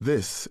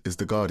This is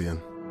The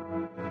Guardian.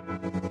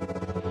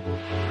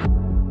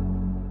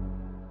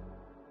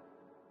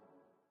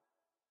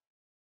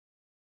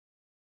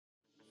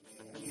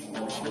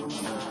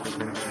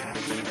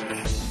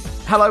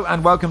 Hello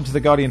and welcome to The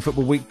Guardian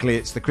Football Weekly.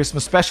 It's the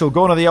Christmas special.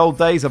 Gone are the old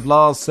days of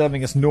Lars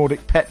serving us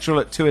Nordic petrol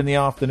at 2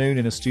 p.m.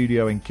 in a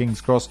studio in King's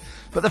Cross.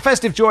 But the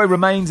festive joy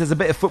remains. There's a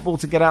bit of football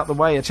to get out the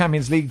way, a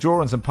Champions League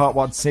draw and some Part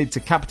 1 Sid to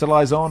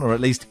capitalise on, or at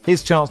least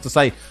his chance to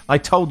say, I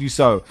told you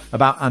so,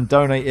 about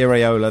Andone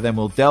Iraola. Then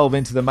we'll delve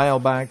into the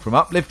mailbag, from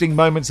uplifting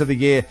moments of the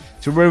year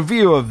to a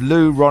review of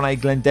Lowe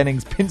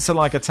Glendening's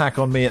pincer-like attack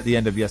on me at the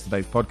end of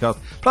yesterday's podcast,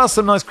 plus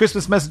some nice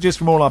Christmas messages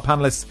from all our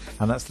panellists.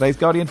 And that's today's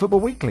Guardian Football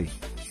Weekly.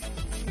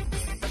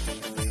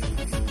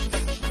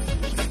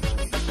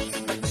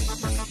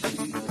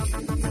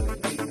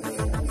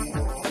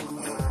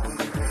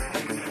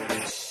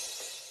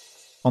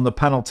 On the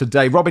panel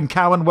today, Robyn,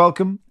 Cowen,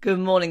 welcome. Good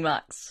morning,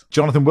 Max.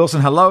 Jonathan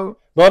Wilson, hello.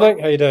 Morning,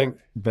 how you doing?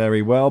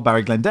 Very well.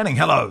 Barry Glendenning,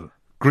 hello.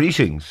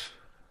 Greetings.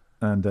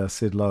 And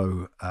Sid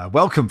Lowe,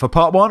 welcome for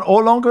part 1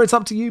 or longer. It's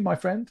up to you, my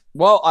friend.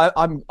 Well,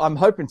 I'm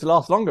hoping to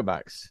last longer,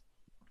 Max.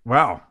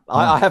 Wow.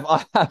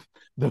 I have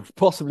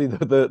possibly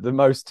the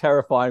most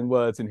terrifying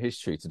words in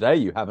history. Today,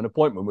 you have an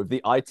appointment with the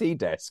IT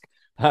desk.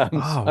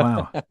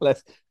 Wow.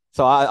 But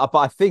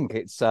I think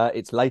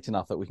it's late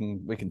enough that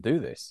we can do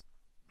this.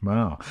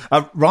 Wow.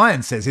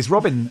 Ryan says, is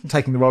Robyn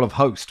taking the role of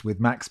host with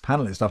Max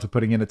panellist after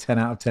putting in a 10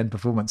 out of 10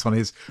 performance on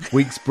his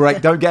week's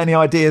break? Don't get any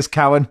ideas,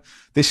 Cowen.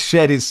 This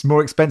shed is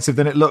more expensive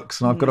than it looks,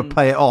 and I've got to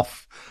pay it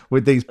off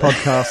with these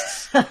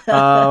podcasts.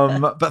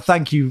 But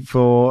thank you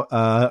for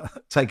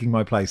taking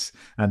my place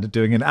and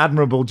doing an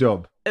admirable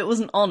job. It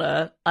was an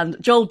honour, and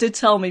Joel did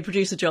tell me,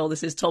 producer Joel,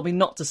 told me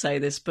not to say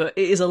this, but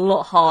it is a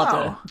lot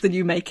harder than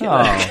you make it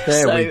look.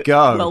 There so, we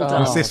go. Well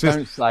done.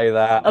 Don't say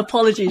that.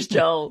 Apologies,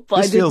 Joel.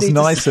 But this I did feels need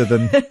nicer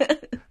than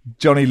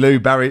Johnny Lou,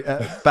 Barry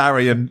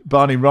and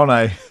Barney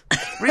Ronay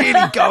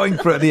really going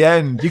for it at the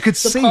end. You could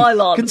the see.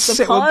 Pylon. We'll get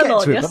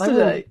to it,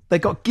 yesterday. They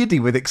got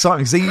giddy with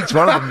excitement. See, each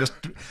one of them just...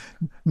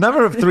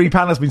 Never have three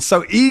panels been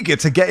so eager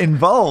to get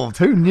involved.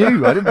 Who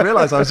knew? I didn't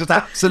realise I was just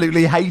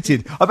absolutely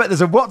hated. I bet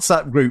there's a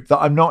WhatsApp group that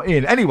I'm not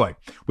in. Anyway,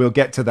 we'll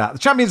get to that. The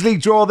Champions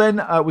League draw then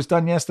was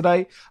done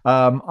yesterday.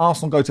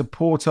 Arsenal go to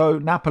Porto,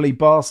 Napoli,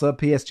 Barca,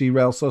 PSG,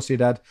 Real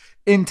Sociedad,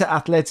 Inter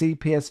Atleti,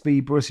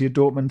 PSV, Borussia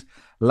Dortmund,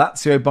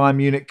 Lazio, Bayern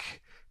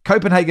Munich,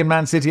 Copenhagen,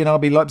 Man City and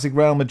RB Leipzig,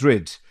 Real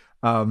Madrid.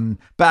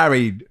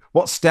 Barry,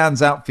 what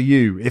stands out for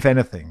you, if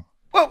anything?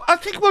 Well, I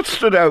think what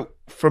stood out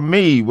for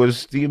me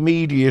was the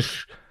immediate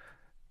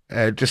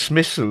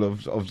dismissal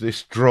of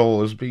this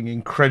draw as being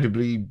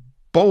incredibly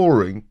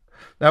boring.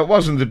 Now, it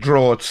wasn't the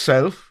draw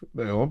itself.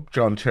 You know,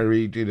 John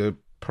Terry did a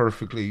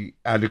perfectly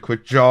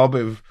adequate job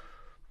of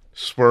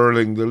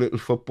swirling the little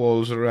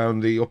footballs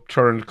around the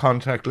upturned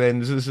contact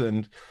lenses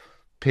and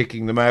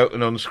picking them out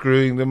and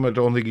unscrewing them. I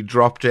don't think he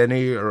dropped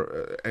any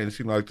or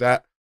anything like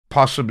that.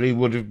 Possibly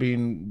would have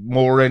been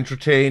more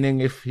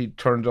entertaining if he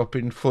turned up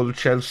in full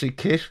Chelsea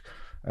kit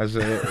as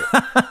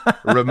a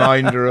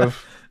reminder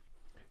of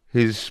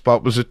his,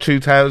 what was it,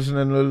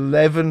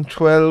 2011,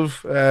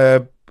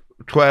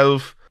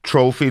 12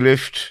 trophy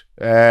lift.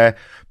 I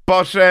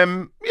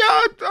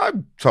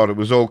thought it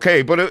was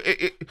okay. But,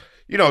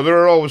 there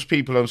are always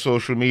people on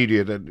social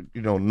media that,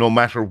 no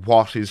matter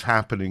what is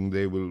happening,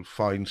 they will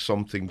find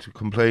something to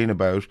complain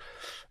about,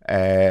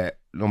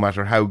 no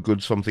matter how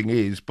good something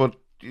is. But,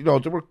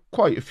 there were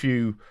quite a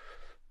few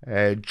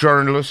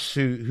journalists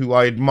who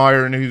I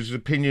admire and whose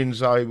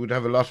opinions I would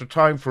have a lot of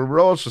time for were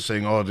also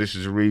saying, this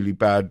is a really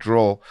bad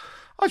draw.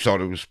 I thought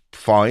it was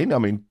fine. I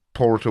mean,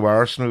 Porto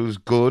Arsenal is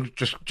good.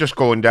 Just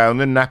going down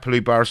then,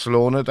 Napoli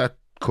Barcelona, that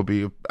could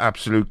be an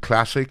absolute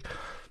classic.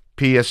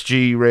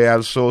 PSG Real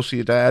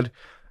Sociedad.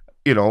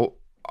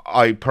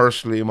 I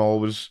personally am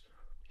always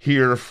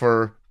here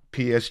for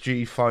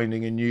PSG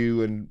finding a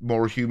new and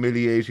more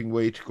humiliating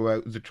way to go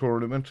out of the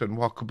tournament, and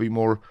what could be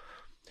more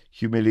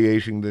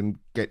humiliating than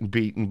getting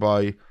beaten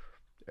by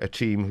a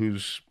team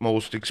whose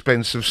most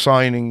expensive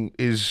signing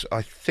is,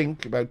 I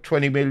think, about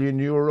 20 million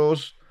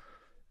euros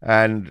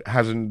and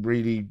hasn't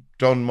really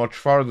done much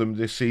for them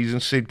this season.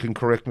 Sid can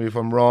correct me if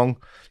I'm wrong.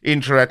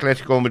 Inter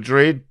Atletico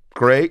Madrid,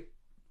 great.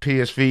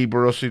 PSV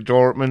Borussia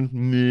Dortmund,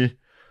 meh.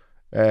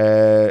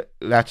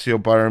 Lazio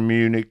Bayern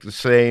Munich, the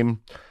same.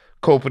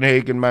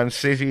 Copenhagen Man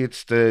City,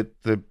 it's the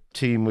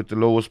team with the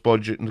lowest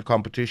budget in the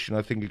competition,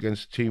 I think,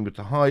 against the team with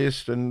the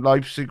highest, and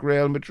Leipzig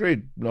Real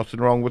Madrid. Nothing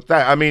wrong with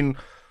that. I mean,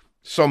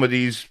 some of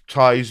these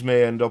ties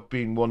may end up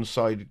being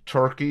one-sided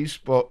turkeys,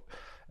 but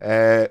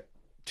to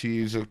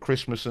use a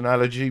Christmas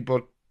analogy,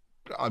 but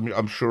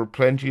I'm sure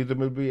plenty of them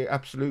will be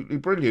absolutely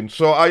brilliant.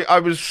 So I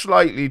was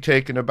slightly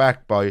taken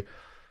aback by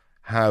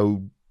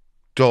how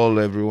dull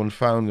everyone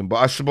found them.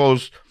 But I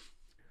suppose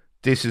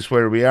this is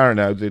where we are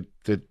now, that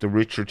the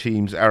richer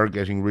teams are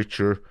getting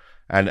richer,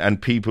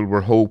 and people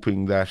were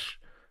hoping that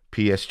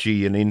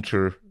PSG and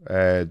Inter,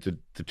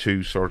 the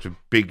two sort of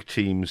big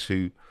teams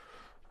who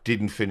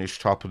didn't finish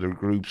top of their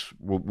groups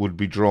would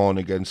be drawn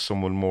against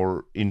someone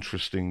more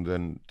interesting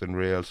than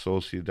Real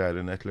Sociedad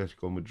and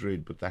Atletico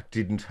Madrid, but that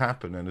didn't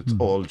happen, and it's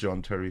all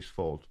John Terry's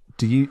fault.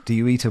 Do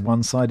you eat a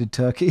one-sided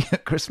turkey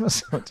at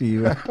Christmas? Or do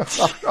you?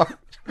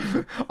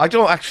 I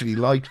don't actually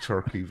like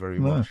turkey very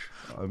much.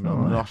 I'm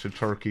not a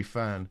turkey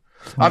fan.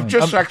 I've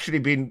just actually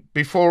been,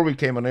 before we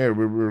came on air,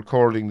 we were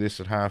recording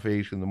this at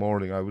 8:30 in the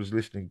morning. I was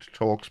listening to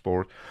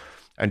TalkSport,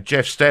 and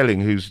Jeff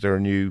Stelling, who's their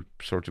new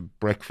sort of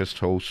breakfast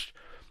host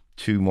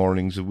 2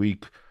 mornings a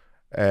week,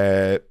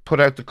 put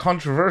out the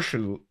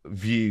controversial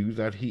view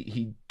that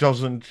he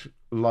doesn't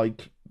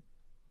like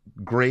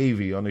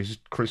gravy on his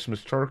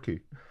Christmas turkey.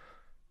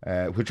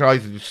 Which I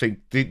think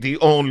the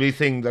only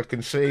thing that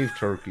can save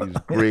turkey is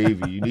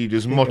gravy. You need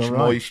as much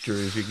moisture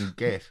as you can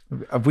get.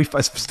 Have we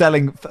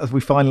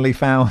finally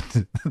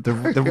found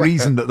the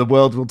reason that the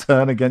world will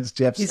turn against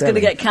Jeff He's Stelling?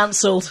 going to get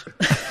cancelled.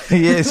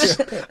 He is.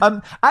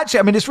 Actually,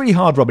 I mean, it's really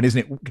hard, Robyn,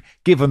 isn't it?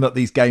 Given that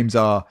these games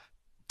are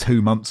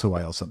 2 months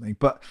away or something.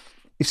 But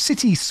if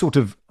City sort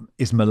of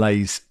is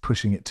malaise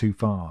pushing it too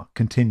far,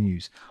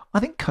 continues, I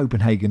think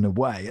Copenhagen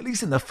away, at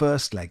least in the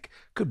first leg,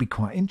 could be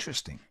quite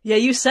interesting. Yeah,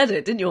 you said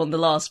it, didn't you, on the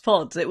last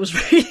pod? It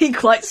was really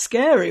quite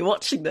scary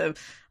watching them.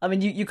 I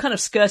mean, you kind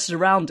of skirted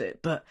around it,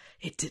 but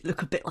it did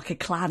look a bit like a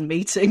clan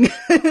meeting,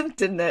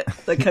 didn't it?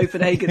 The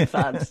Copenhagen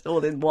fans,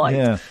 all in white.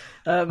 Yeah.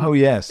 Oh,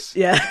 yes.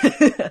 Yeah.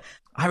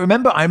 I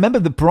remember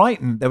the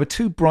Brighton. There were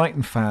 2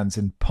 Brighton fans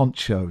in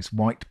ponchos,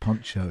 white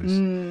ponchos,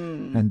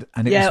 and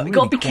it was really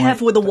got to be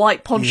careful with a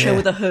white poncho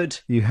with a hood.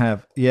 You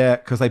have,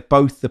 because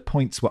the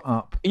points were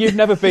up. You've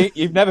never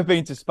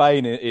been to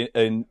Spain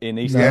in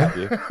Easter, have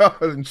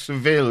you? In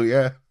Seville,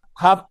 yeah.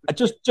 Have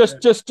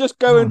just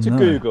go into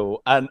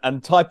Google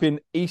and type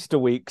in Easter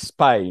week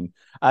Spain,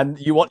 and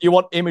you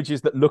want images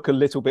that look a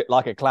little bit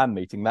like a clan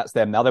meeting. That's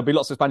them. Now there'll be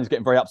lots of Spaniards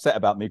getting very upset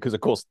about me because, of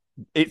course,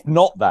 it's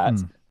not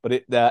that. But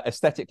it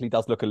aesthetically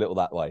does look a little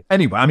that way.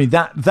 Anyway, I mean,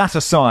 that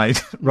aside,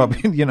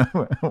 Robyn,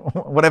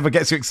 whatever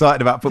gets you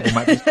excited about football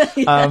matches,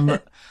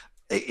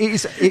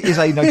 it is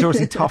a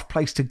notoriously tough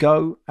place to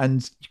go,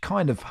 and you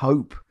kind of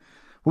hope.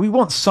 Well, we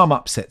want some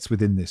upsets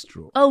within this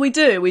draw. Oh, we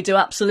do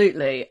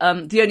absolutely.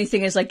 The only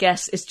thing is, I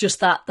guess, it's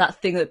just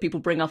that thing that people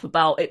bring up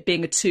about it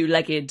being a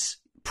 2-legged.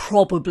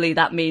 Probably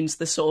that means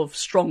the sort of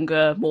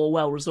stronger, more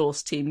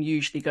well-resourced team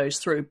usually goes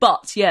through.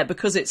 But yeah,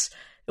 because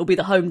it'll be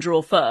the home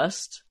draw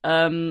first.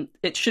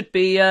 It should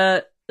be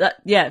I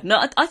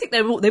think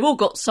they've all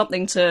got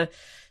something to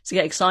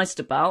get excited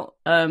about.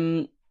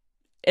 I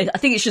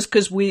think it's just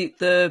because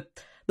the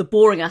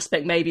boring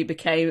aspect maybe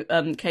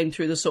came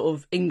through the sort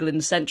of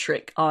England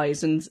centric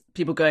eyes, and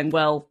people going,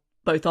 well,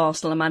 both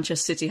Arsenal and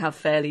Manchester City have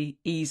fairly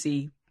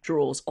easy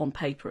draws on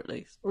paper at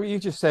least. Well, you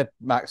just said,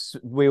 Max,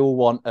 we all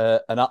want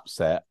an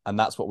upset, and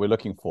that's what we're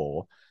looking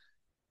for.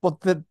 Well,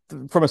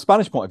 from a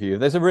Spanish point of view,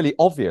 there's a really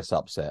obvious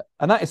upset,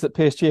 and that is that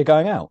PSG are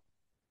going out.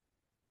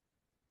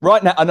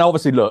 Right now, and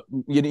obviously, look,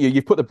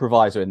 you've put the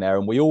proviso in there,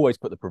 and we always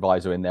put the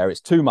proviso in there. It's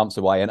 2 months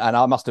away, and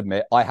I must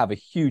admit, I have a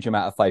huge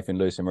amount of faith in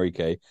Luis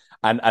Enrique,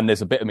 and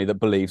there's a bit of me that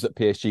believes that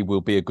PSG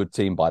will be a good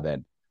team by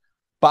then.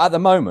 But at the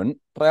moment,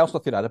 Real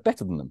Sociedad are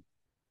better than them.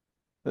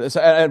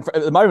 So, and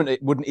at the moment,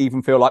 it wouldn't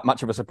even feel like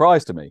much of a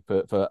surprise to me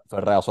for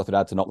Real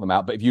Sociedad to knock them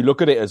out. But if you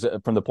look at it as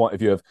from the point of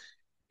view of,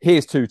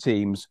 here's 2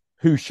 teams,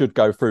 who should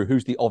go through?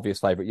 Who's the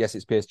obvious favourite? Yes,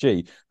 it's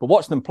PSG. But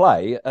watch them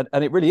play,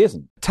 and it really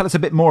isn't. Tell us a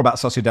bit more about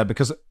Sociedad,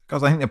 because I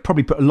think there are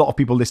probably a lot of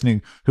people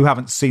listening who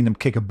haven't seen them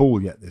kick a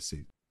ball yet this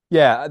season.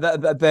 Yeah,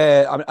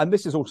 and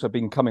this has also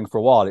been coming for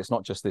a while. It's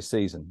not just this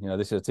season.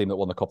 This is a team that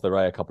won the Copa del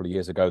Rey a couple of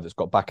years ago that's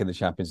got back in the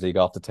Champions League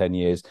after 10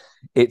 years.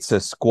 It's a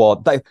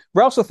squad.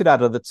 Real Sociedad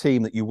are the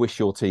team that you wish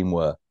your team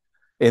were.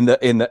 In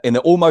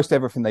the almost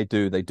everything they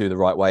do the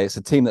right way. It's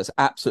a team that's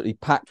absolutely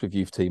packed with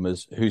youth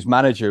teamers, whose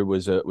manager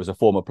was a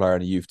former player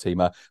and a youth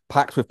teamer,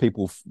 packed with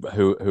people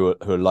who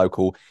are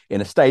local,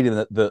 in a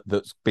stadium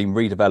that's been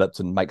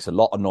redeveloped and makes a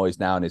lot of noise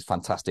now and is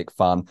fantastic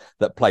fun,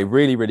 that play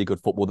really, really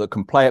good football, that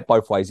can play it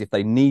both ways. If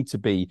they need to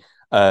be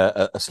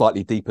a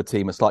slightly deeper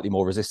team, a slightly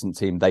more resistant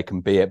team, they can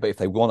be it. But if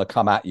they want to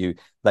come at you,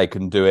 they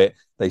can do it.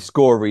 They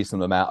score a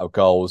reasonable amount of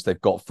goals. They've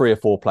got 3 or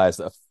 4 players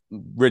that are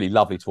really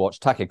lovely to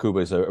watch. Take Kuba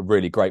is a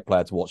really great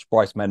player to watch.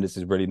 Bryce Mendes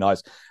is really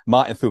nice.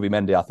 Martin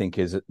Thubimendi, I think,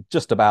 is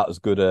just about as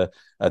good a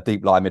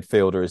deep line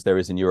midfielder as there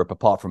is in Europe,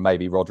 apart from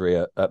maybe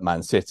Rodri at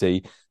Man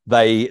City.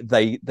 They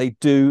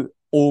do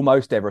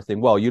almost everything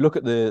well. You look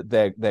at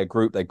their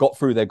group. They got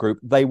through their group.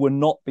 They were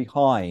not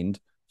behind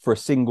for a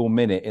single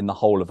minute in the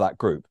whole of that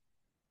group.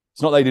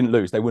 It's not they didn't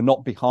lose. They were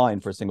not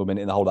behind for a single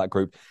minute in the whole of that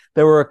group.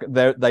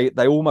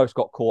 They almost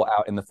got caught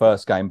out in the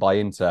first game by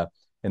Inter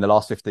in the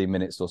last 15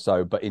 minutes or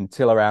so, but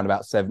until around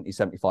about 70,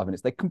 75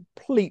 minutes, they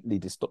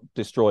completely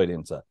destroyed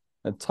Inter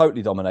and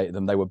totally dominated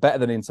them. They were better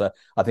than Inter,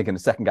 I think, in the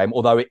second game,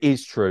 although it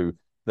is true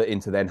that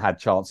Inter then had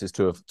chances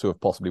to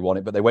have possibly won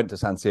it, but they went to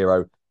San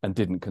Siro and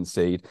didn't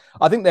concede.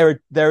 I think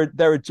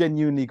they're a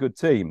genuinely good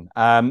team.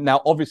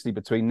 Now, obviously,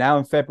 between now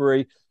and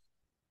February,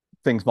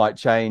 things might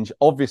change.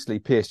 Obviously,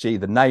 PSG,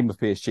 the name of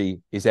PSG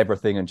is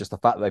everything, and just the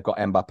fact that they've got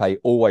Mbappe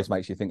always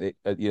makes you think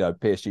that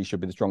PSG should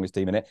be the strongest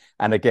team in it.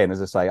 And again,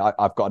 as I say,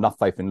 I've got enough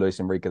faith in Luis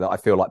Enrique that I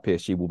feel like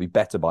PSG will be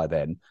better by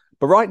then.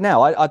 But right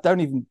now, I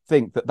don't even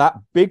think that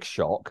big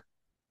shock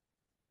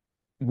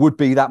would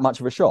be that much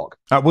of a shock.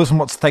 Wilson,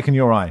 what's taken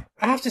your eye?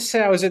 I have to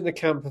say I was in the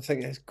camp of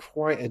thinking it's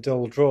quite a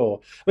dull draw.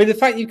 I mean, the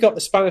fact you've got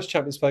the Spanish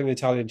champions playing the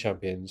Italian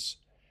champions,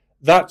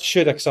 that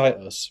should excite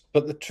us.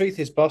 But the truth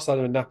is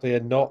Barcelona and Napoli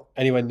are not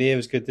anywhere near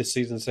as good this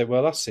season as they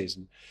were last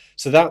season.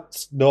 So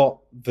that's not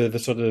the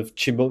sort of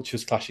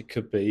tumultuous clash it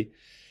could be.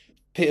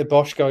 Peter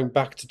Bosz going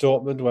back to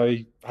Dortmund where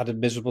he had a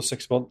miserable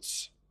 6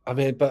 months. I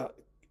mean, but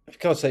I've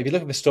got to say, if you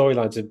look at the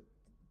storylines of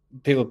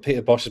people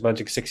Peter Bosz was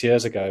managing 6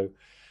 years ago,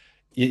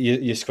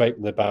 you're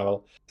scraping the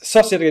barrel.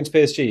 Sociedad against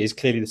PSG is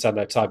clearly the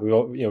standout tie. We've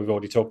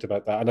already talked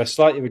about that. And I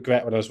slightly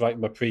regret when I was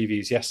writing my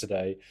previews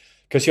yesterday,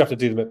 because you have to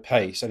do them at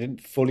pace, I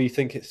didn't fully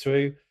think it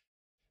through.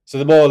 So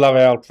the more La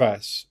Real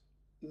press,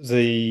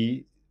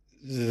 the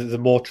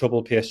more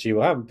trouble PSG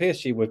will have. And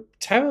PSG were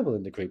terrible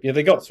in the group.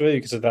 They got through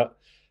because of that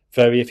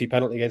very iffy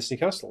penalty against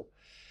Newcastle.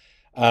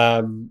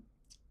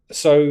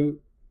 So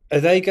are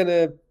they going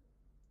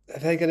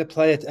to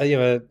play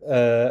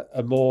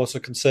a more sort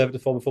of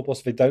conservative form of football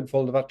so they don't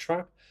fall into that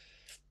trap?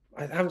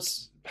 I haven't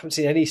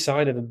seen any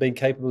sign of them being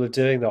capable of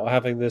doing that or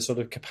having the sort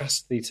of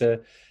capacity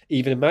to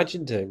even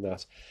imagine doing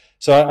that.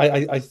 So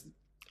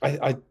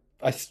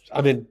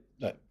I mean,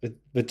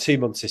 the 2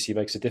 months this year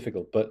makes it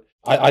difficult, but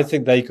I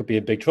think they could be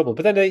in big trouble.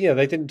 But then they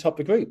didn't top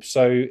the group,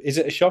 so is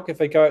it a shock if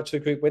they go out to a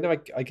group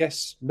winner? I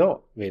guess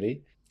not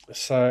really.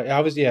 So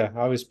I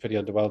was pretty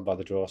underwhelmed by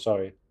the draw.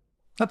 Sorry.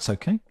 That's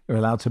okay. You're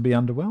allowed to be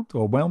underwhelmed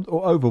or whelmed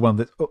or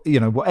overwhelmed.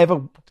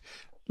 Whatever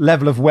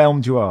level of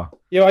whelmed you are.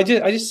 I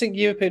just think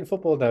European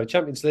football now,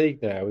 Champions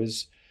League now,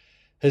 has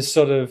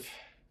sort of,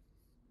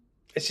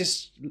 it's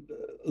just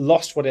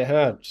lost what it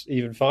had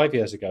even 5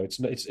 years ago.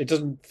 It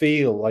doesn't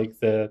feel like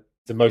the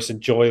most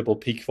enjoyable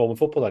peak form of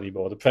football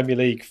anymore. The Premier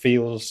League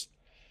feels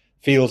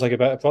like a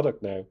better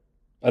product now,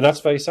 and that's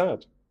very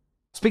sad.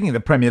 Speaking of the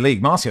Premier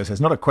League, Marcio says,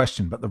 not a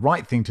question, but the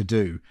right thing to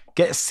do.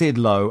 Get Sid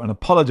Lowe and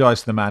apologise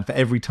to the man for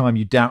every time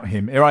you doubt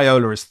him.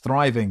 Iraola is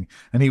thriving,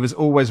 and he was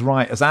always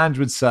right, as Ange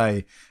would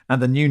say.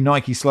 And the new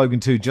Nike slogan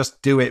too,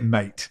 just do it,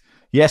 mate.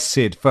 Yes,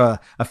 Sid, for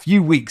a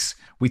few weeks,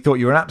 we thought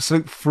you were an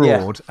absolute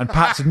fraud, and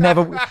perhaps you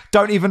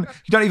don't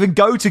even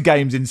go to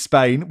games in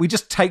Spain. We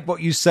just take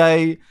what you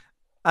say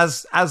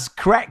as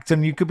correct,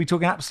 and you could be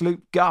talking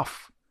absolute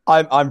guff.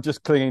 I'm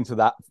just clinging to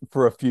that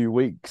for a few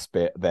weeks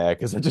bit there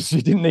because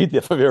you didn't need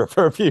the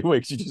for a few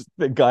weeks. You just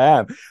think I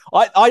am.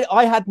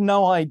 I had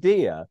no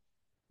idea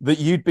that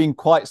you'd been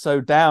quite so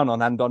down on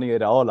Andoni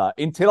Iraola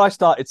until I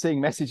started seeing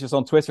messages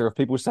on Twitter of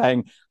people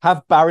saying,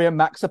 "Have Barry and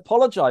Max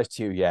apologised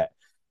to you yet?"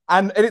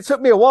 And it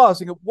took me a while. I was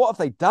thinking, what have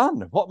they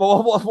done?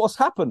 What's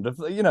happened? Have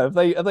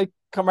they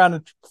come around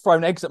and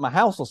thrown eggs at my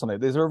house or something?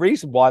 There's a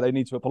reason why they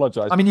need to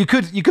apologise. I mean, you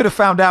could have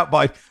found out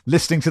by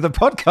listening to the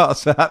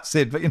podcast, perhaps,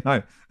 Sid. But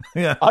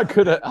yeah, I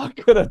could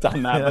have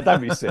done that, but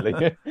don't be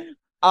silly.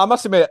 I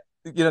must admit,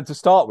 to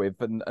start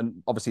with, and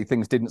obviously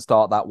things didn't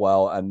start that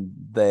well, and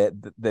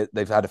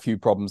they've had a few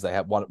problems. They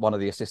had one of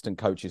the assistant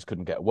coaches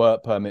couldn't get a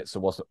work permit,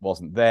 so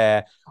wasn't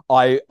there.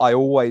 I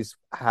always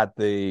had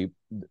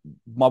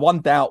my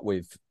one doubt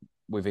with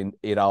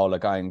Iraola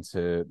going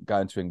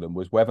to England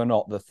was whether or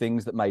not the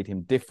things that made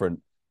him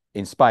different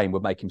in Spain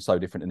would make him so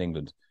different in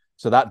England.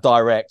 So that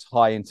direct,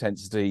 high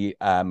intensity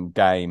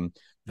game,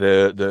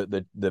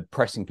 the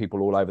pressing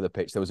people all over the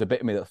pitch. There was a bit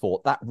of me that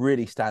thought that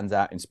really stands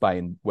out in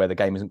Spain, where the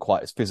game isn't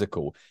quite as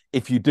physical.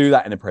 If you do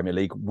that in the Premier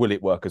League, will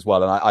it work as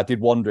well? And I did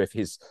wonder if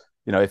his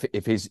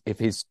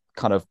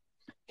kind of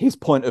his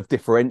point of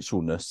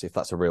differentialness, if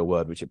that's a real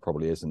word, which it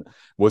probably isn't,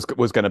 was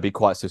going to be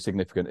quite so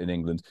significant in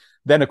England.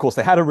 Then, of course,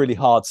 they had a really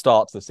hard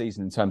start to the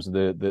season in terms of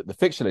the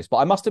fixture list. But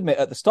I must admit,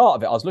 at the start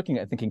of it, I was looking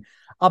at it thinking,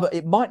 but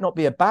it might not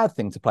be a bad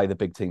thing to play the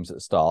big teams at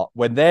the start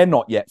when they're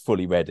not yet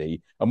fully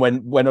ready. And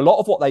when a lot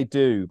of what they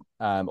do,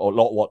 or a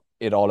lot of what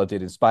Iraola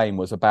did in Spain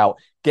was about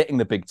getting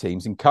the big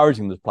teams,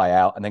 encouraging them to play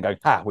out, and then go,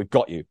 we've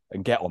got you,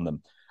 and get on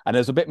them. And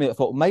there's a bit of me that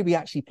thought maybe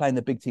actually playing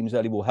the big teams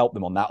early will help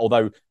them on that.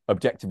 Although,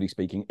 objectively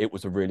speaking, it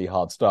was a really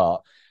hard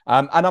start.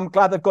 And I'm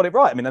glad they've got it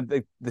right. I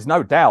mean, there's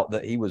no doubt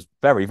that he was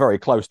very, very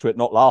close to it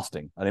not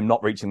lasting and him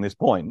not reaching this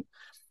point.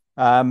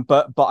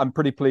 But I'm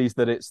pretty pleased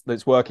that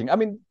it's working. I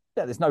mean,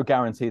 there's no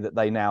guarantee that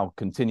they now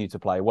continue to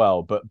play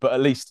well, but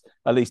at least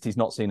he's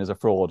not seen as a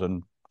fraud.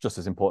 And just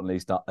as importantly,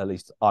 at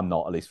least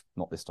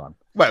not this time.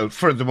 Well,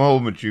 for the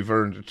moment, you've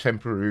earned a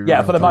temporary.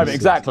 Yeah, for the moment,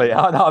 exactly.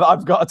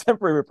 I've got a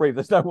temporary reprieve.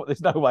 There's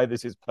no way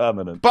this is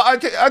permanent. But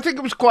I think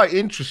it was quite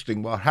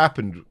interesting what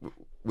happened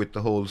with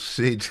the whole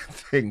Sid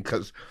thing,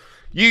 because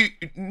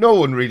no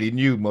one really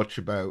knew much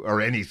about,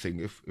 or anything,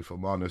 if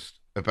I'm honest,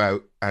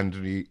 about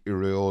Andoni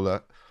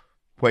Iraola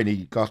when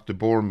he got the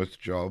Bournemouth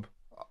job.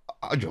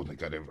 I don't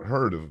think I'd ever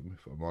heard of him,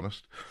 if I'm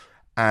honest.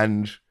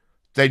 And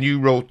then you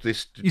wrote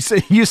this.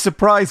 You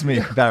surprised me,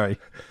 Barry.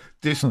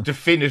 This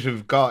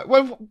definitive guide.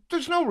 Well,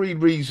 there's no real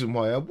reason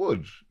why I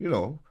would,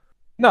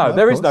 No,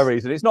 there is no course.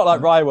 reason. It's not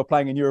like Raya were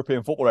playing in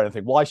European football or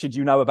anything. Why should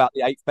you know about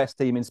the 8th best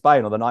team in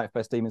Spain or the 9th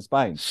best team in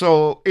Spain?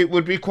 So it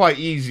would be quite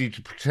easy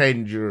to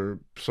pretend you're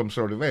some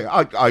sort of.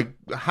 I'm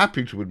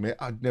happy to admit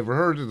I'd never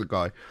heard of the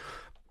guy,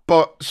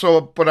 but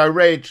I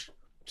read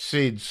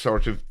Sid's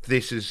sort of,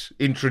 this is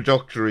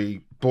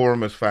introductory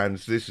Bournemouth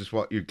fans. This is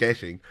what you're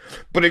getting,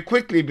 but it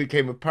quickly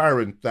became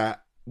apparent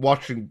that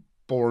watching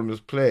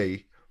Bournemouth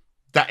play,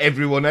 that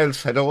everyone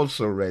else had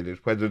also read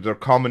it, whether they're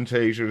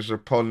commentators or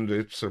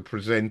pundits or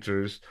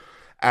presenters,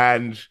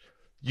 and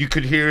you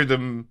could hear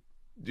them,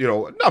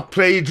 not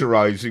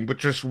plagiarizing, but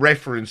just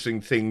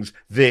referencing things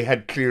they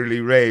had clearly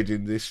read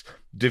in this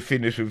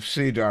definitive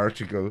Sid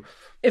article.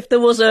 If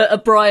there was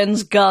a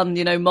Brian's gun,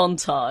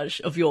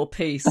 montage of your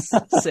piece,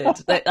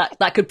 Sid,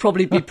 that could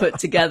probably be put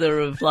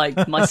together of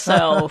like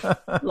myself,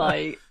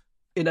 like,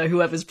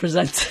 whoever's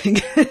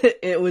presenting.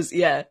 It was,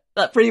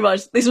 that pretty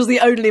much, this was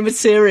the only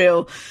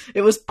material.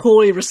 It was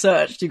poorly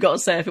researched, you've got to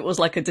say, if it was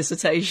like a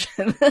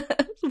dissertation.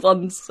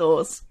 One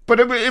source. But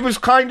it was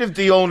kind of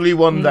the only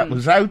one that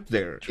was out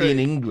there in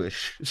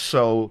English.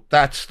 So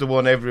that's the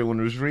one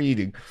everyone was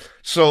reading.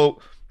 So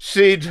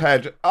Sid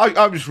had,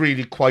 I was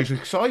really quite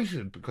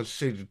excited because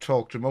Sid had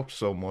talked him up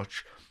so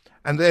much.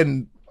 And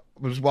then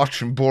was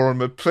watching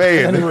Bournemouth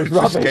play and it was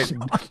just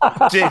getting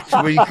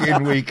dicked week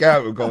in, week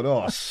out. We're going,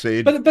 oh,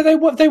 Sid. But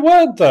they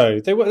weren't, though.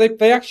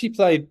 They actually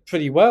played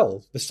pretty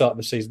well the start of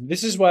the season.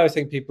 This is where I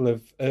think people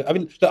have.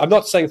 I'm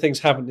not saying things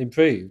haven't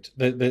improved.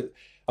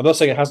 I'm not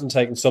saying it hasn't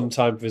taken some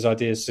time for his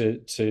ideas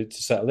to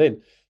settle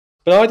in.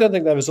 But I don't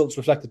think their results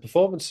reflect the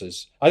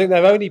performances. I think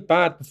their only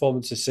bad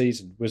performance this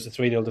season was the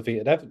 3-0 defeat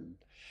at Everton.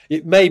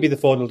 It may be the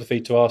 4-0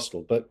 defeat to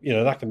Arsenal, but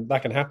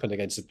that can happen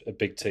against a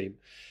big team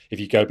if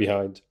you go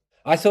behind.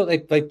 I thought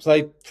they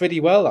played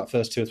pretty well that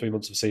first 2 or 3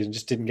 months of the season,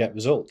 just didn't get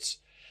results.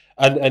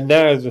 And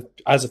now,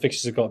 as the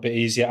fixtures have got a bit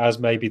easier, as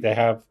maybe they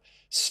have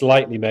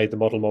slightly made the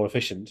model more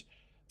efficient,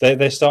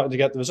 they're starting to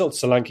get the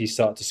results. Solanke's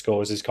started to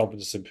score as his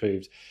confidence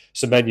improved.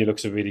 Semenya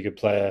looks a really good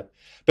player.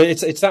 But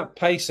it's that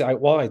pace out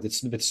wide and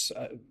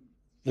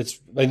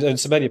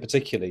Semenya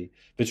particularly,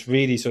 that's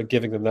really sort of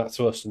giving them that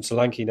thrust, and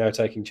Solanke now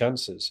taking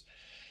chances.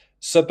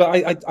 So, but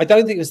I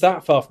don't think it's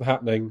that far from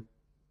happening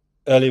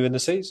earlier in the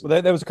season.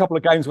 Well, there was a couple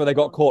of games where they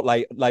got caught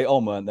late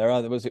on, weren't there?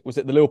 Was it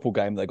the Liverpool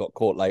game they got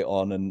caught late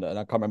on, and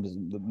I can't remember,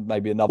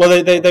 maybe another.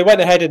 Well, they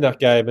went ahead in that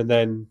game, and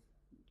then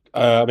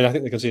I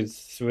think they conceded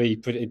 3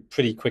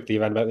 pretty quickly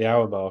around about the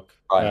hour mark.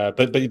 Right.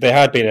 But they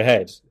had been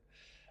ahead.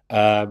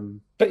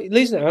 But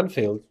losing at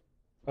Anfield,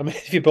 I mean,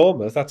 if you're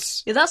Bournemouth,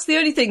 that's the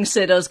only thing,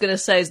 Sid, I was going to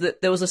say, is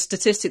that there was a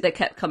statistic that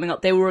kept coming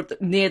up. They were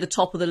near the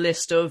top of the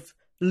list of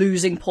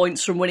losing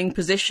points from winning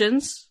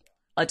positions.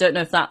 I don't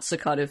know if that's the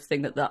kind of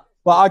thing that.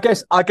 Well, I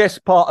guess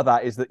part of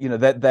that is that,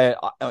 they're,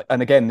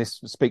 and again,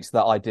 this speaks to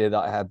that idea that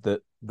I had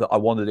that I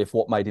wondered if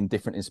what made him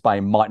different in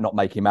Spain might not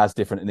make him as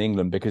different in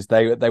England, because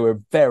they were a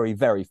very,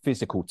 very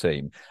physical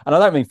team. And I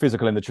don't mean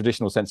physical in the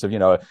traditional sense of,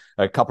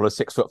 a couple of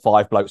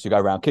 6'5" blokes who go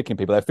around kicking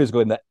people. They're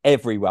physical in that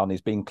everyone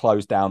is being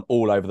closed down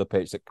all over the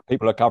pitch, that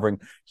people are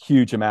covering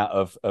huge amount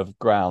of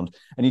ground.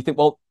 And you think,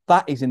 well,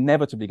 that is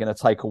inevitably going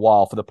to take a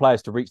while for the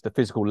players to reach the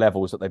physical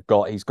levels that they've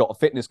got. He's got a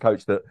fitness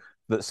coach that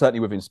certainly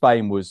within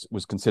Spain was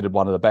considered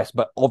one of the best,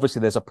 but obviously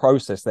there's a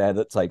process there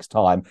that takes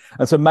time.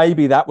 And so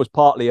maybe that was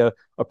partly a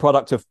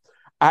product of,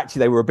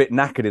 actually they were a bit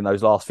knackered in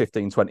those last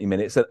 15, 20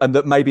 minutes, and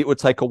that maybe it would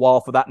take a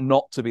while for that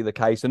not to be the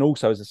case. And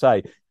also, as I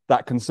say,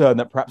 that concern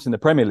that perhaps in the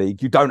Premier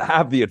League, you don't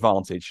have the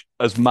advantage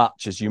as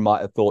much as you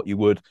might have thought you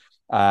would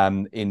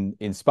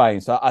in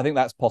Spain. So I think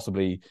that's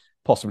possibly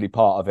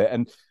part of it,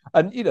 and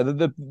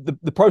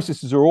the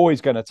processes are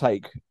always going to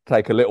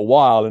take a little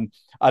while, and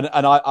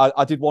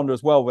I did wonder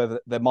as well whether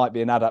there might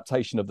be an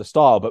adaptation of the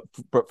style,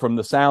 but from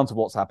the sounds of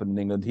what's happened in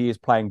England, he is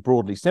playing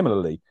broadly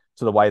similarly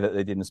to the way that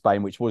they did in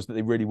Spain, which was that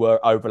they really were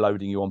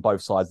overloading you on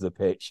both sides of the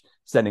pitch,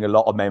 sending a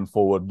lot of men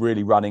forward,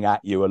 really running at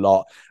you a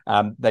lot.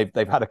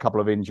 They've had a couple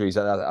of injuries,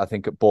 I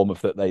think, at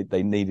Bournemouth, that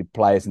they needed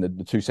players in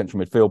the 2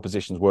 central midfield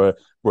positions were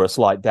a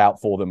slight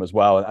doubt for them as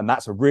well, and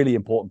that's a really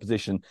important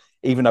position.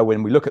 Even though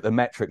when we look at the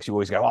metrics, you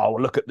always go, oh,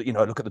 well, look at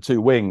the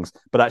 2 wings,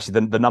 but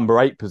actually the number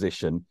 8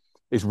 position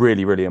is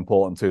really, really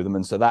important to them,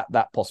 and so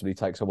that possibly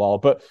takes a while.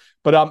 But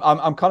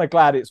I'm kind of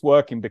glad it's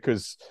working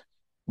because,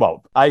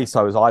 well,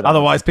 so is I.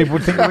 Otherwise, people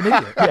would think we're an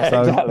idiot. Yeah,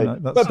 so,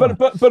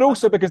 exactly. But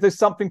also because there's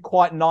something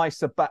quite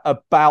nice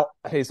about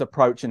his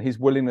approach and his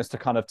willingness to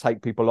kind of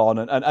take people on,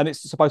 and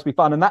it's supposed to be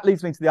fun. And that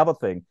leads me to the other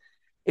thing,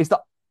 is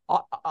that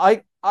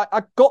I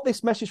got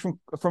this message from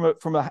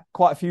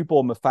quite a few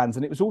Bournemouth fans,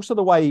 and it was also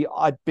the way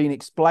I'd been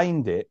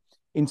explained it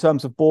in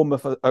terms of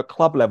Bournemouth at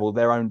club level,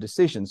 their own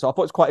decision. So I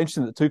thought it's quite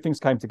interesting that 2 things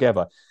came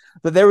together.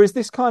 That there is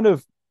this kind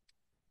of,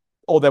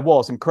 or there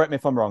was, and correct me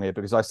if I'm wrong here,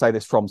 because I say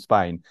this from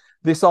Spain,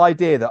 this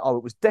idea that,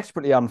 it was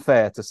desperately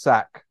unfair to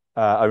sack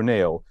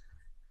O'Neill,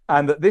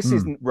 and that this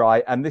isn't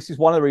right, and this is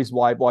one of the reasons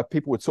why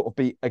people would sort of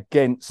be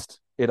against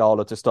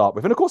Iraola to start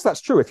with. And of course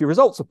that's true. If your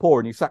results are poor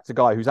and you sacked a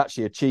guy who's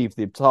actually achieved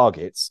the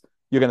targets,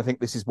 you're going to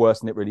think this is worse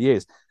than it really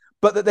is.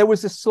 But that there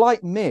was a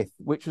slight myth,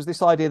 which was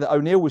this idea that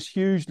O'Neill was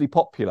hugely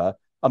popular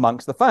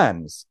amongst the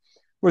fans.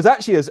 Whereas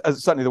actually, as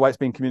certainly the way it's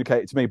been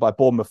communicated to me by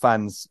Bournemouth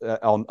fans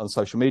on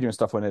social media and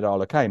stuff when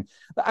Idahala came,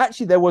 that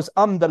actually there was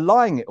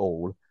underlying it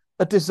all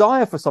a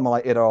desire for someone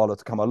like Idahala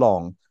to come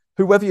along,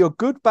 who, whether you're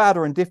good, bad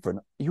or indifferent,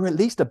 you're at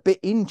least a bit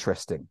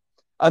interesting.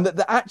 And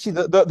that actually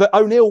that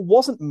O'Neill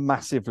wasn't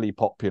massively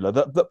popular,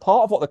 that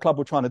part of what the club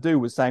were trying to do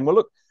was saying, well,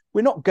 look,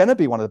 we're not going to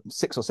be one of the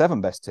 6 or 7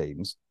 best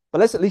teams, but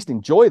let's at least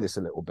enjoy this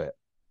a little bit.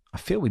 I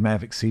feel we may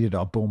have exceeded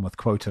our Bournemouth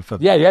quota for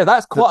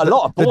that's quite a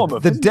lot of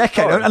Bournemouth. The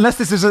decade, unless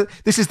this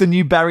is the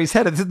new Barry's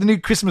Header. This is the new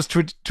Christmas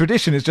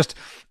tradition. Is just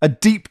a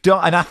deep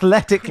dive, an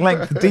athletic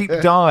length deep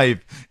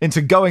dive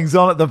into goings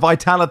on at the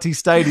Vitality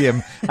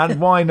Stadium, and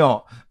why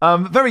not?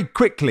 Very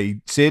quickly,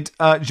 Sid,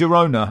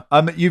 Girona.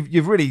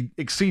 You've really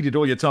exceeded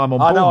all your time on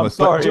Bournemouth.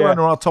 But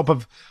Girona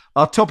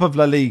are top of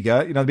La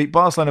Liga. You know, they beat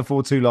Barcelona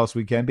 4-2 last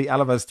weekend, beat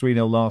Alaves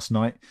 3-0 last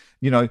night.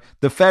 You know,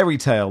 the fairy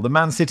tale, the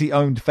Man City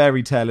owned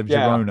fairy tale of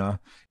Girona.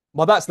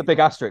 Well, that's the big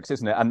asterisk,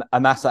 isn't it? And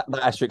that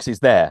asterisk is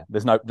there.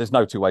 There's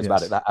no two ways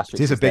about it. That asterisk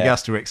is a big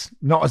asterisk.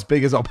 Not as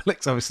big as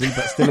Obelix, obviously,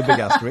 but still a big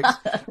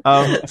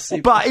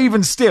asterisk. But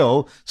even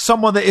still,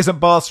 someone that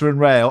isn't Barca and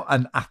Real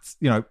and,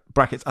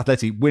 brackets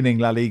Atleti winning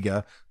La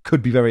Liga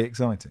could be very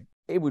exciting.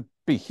 It would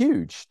be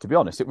huge, to be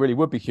honest. It really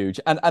would be huge.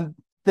 And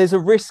there's a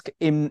risk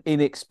in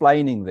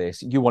explaining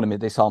this. You wanted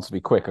this answer to be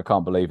quick. I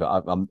can't believe it.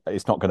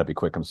 It's not going to be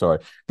quick. I'm sorry.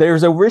 There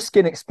is a risk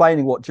in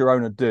explaining what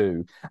Girona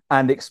do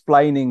and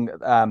explaining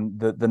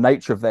the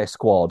nature of their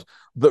squad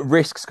that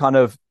risks kind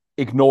of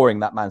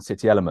ignoring that Man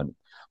City element.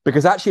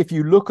 Because actually, if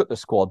you look at the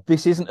squad,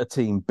 this isn't a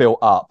team built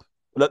up.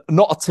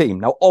 Not a team.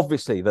 Now,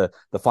 obviously, the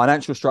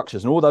financial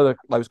structures and all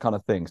those kind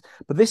of things.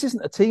 But this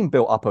isn't a team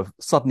built up of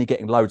suddenly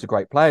getting loads of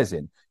great players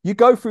in. You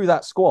go through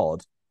that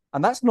squad,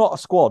 and that's not a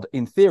squad,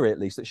 in theory at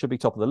least, that should be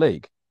top of the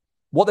league.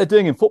 What they're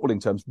doing in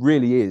footballing terms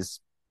really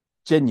is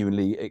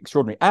genuinely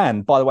extraordinary.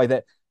 And, by the way,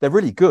 they're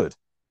really good.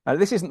 Now,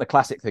 this isn't the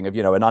classic thing of,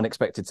 an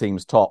unexpected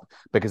team's top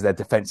because they're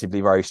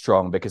defensively very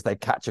strong, because they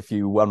catch a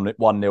few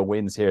 1-0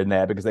 wins here and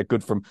there, because they're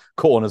good from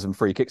corners and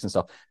free kicks and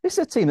stuff. This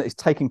is a team that is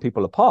taking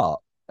people apart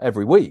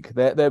every week.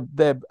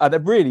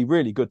 They're really,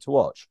 really good to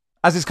watch.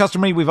 As is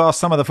customary, we've asked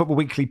some of the Football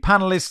Weekly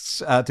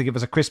panellists to give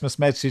us a Christmas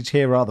message.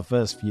 Here are the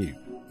first few.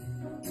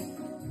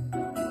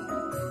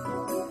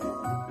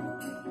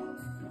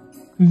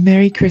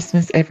 Merry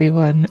Christmas,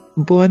 everyone.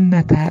 Buon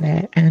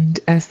Natale. And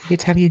as the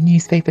Italian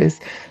newspapers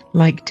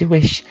like to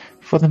wish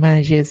for the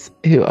managers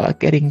who are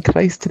getting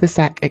close to the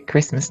sack at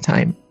Christmas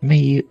time, may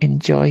you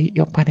enjoy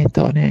your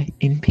panettone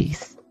in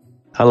peace.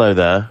 Hello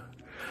there.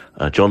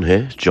 John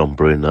here. John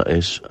Brewin, that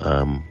is.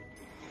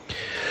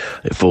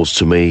 It falls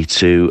to me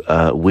to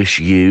wish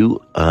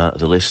you,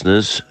 the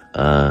listeners,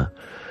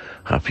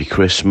 happy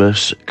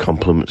Christmas,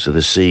 compliments of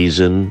the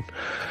season,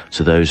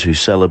 to those who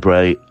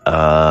celebrate,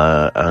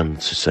 and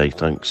to say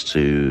thanks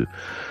to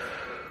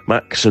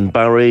Max and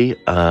Barry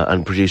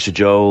and producer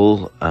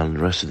Joel and the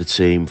rest of the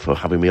team for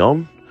having me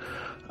on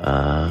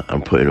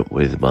and putting up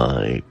with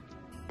my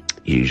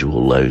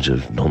usual loads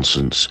of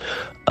nonsense.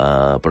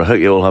 But I hope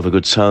you all have a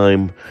good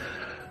time.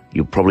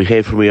 You'll probably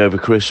hear from me over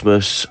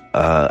Christmas,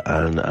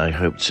 and I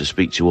hope to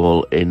speak to you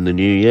all in the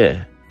new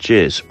year.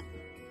 Cheers.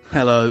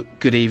 Hello,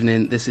 good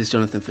evening. This is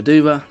Jonathan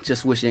Faduba.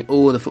 Just wishing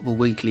all the Football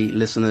Weekly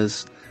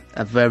listeners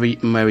a very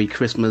Merry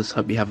Christmas.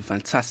 Hope you have a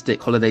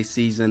fantastic holiday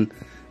season.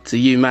 To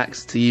you,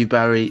 Max, to you,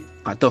 Barry,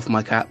 I doff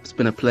my cap. It's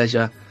been a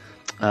pleasure.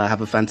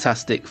 Have a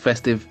fantastic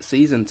festive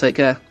season. Take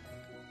care.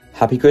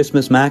 Happy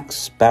Christmas,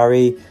 Max,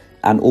 Barry,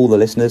 and all the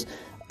listeners.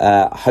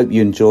 I hope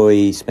you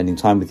enjoy spending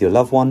time with your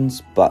loved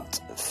ones,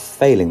 but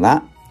failing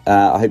that,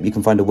 I hope you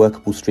can find a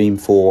workable stream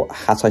for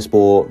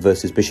Hatayspor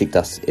versus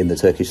Besiktas in the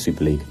Turkish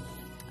Super League.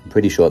 I'm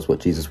pretty sure it's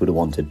what Jesus would have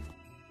wanted.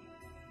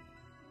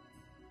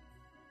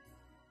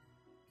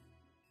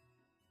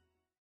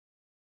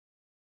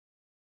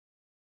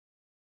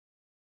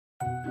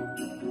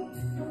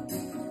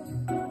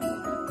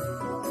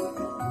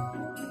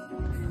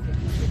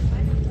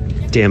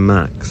 Dear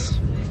Max,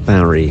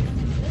 Barry,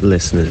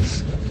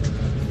 listeners,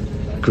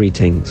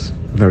 greetings,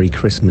 very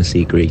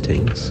Christmassy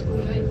greetings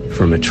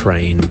from a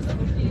train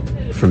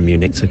from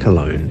Munich to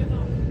Cologne.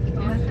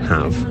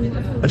 Have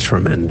a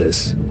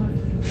tremendous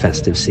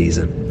festive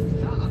season.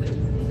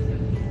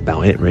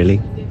 About it,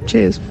 really.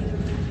 Cheers.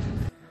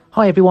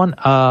 Hi, everyone.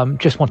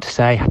 Just want to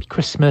say Happy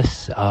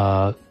Christmas,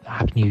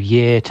 Happy New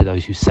Year to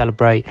those who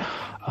celebrate,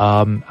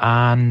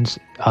 and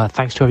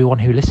thanks to everyone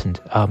who listened,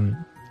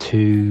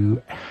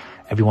 to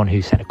everyone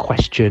who sent a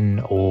question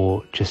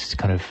or just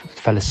kind of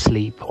fell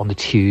asleep on the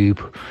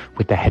tube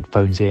with their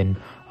headphones in.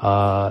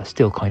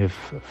 Still kind of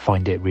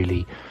find it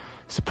really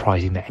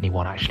surprising that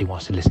anyone actually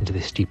wants to listen to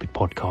this stupid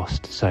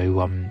podcast.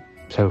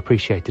 So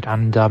appreciated.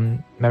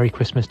 And Merry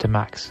Christmas to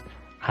Max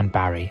and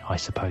Barry, I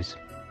suppose.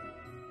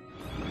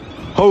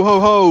 Ho, ho,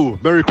 ho.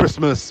 Merry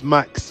Christmas,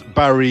 Max,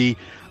 Barry,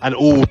 and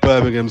all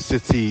Birmingham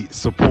City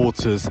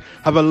supporters.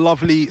 Have a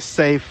lovely,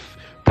 safe,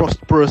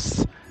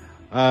 prosperous,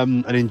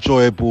 an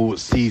enjoyable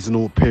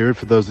seasonal period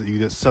for those of you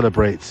that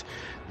celebrate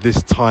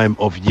this time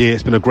of year.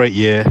 It's been a great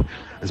year.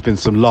 There's been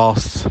some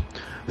laughs,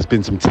 There's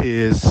been some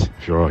tears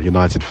if you're a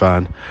United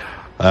fan.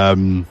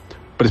 But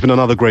it's been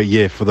another great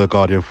year for the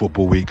Guardian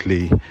Football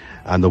Weekly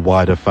and the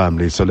wider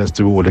family. So let's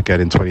do it all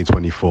again in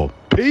 2024.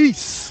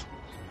 Peace!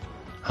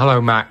 Hello,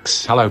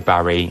 Max. Hello,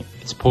 Barry.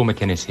 It's Paul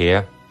McInnes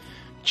here.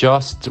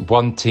 Just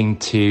wanting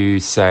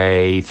to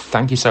say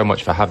thank you so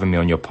much for having me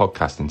on your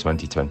podcast in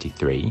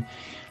 2023.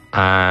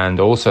 And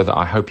also that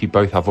I hope you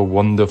both have a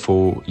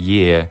wonderful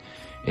year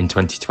in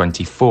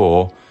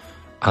 2024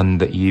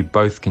 and that you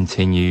both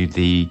continue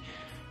the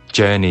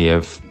journey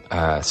of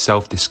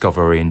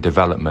self-discovery and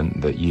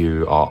development that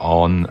you are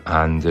on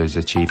and is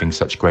achieving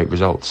such great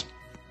results.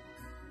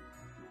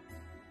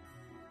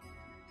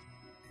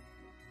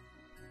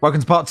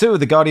 Welcome to part 2 of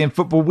the Guardian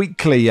Football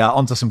Weekly.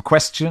 Onto some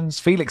questions.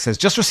 Felix says,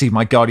 just received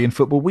my Guardian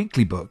Football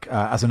Weekly book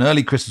as an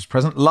early Christmas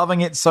present. Loving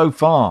it so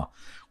far,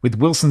 with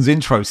Wilson's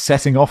intro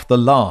setting off the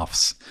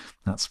laughs.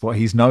 That's what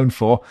he's known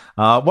for.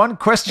 One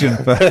question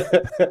for...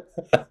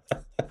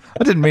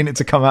 I didn't mean it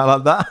to come out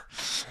like that.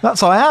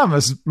 That's I am,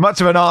 as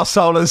much of an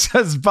arsehole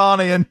as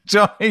Barney and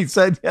Johnny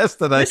said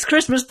yesterday. This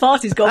Christmas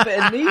party's got a bit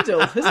of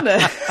needle, isn't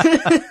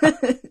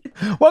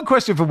it? One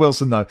question for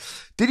Wilson, though.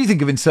 Did you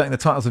think of inserting the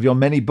titles of your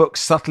many books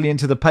subtly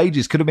into the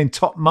pages? Could have been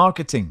top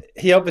marketing.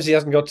 He obviously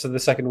hasn't got to the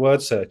second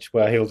word search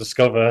where he'll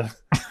discover...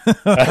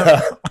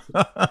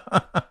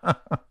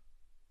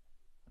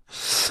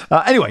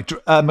 Anyway,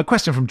 a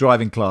question from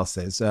Driving Class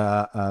says,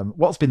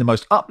 what's been the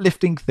most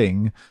uplifting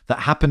thing that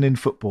happened in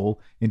football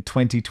in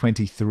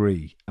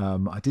 2023?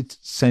 I did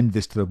send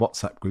this to the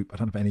WhatsApp group. I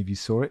don't know if any of you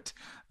saw it.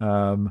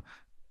 No.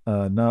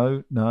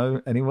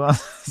 Anyone?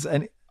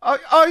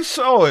 I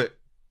saw it,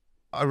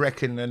 I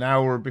reckon, an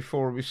hour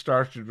before we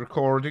started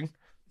recording.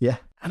 Yeah.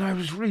 And I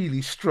was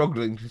really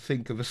struggling to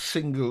think of a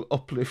single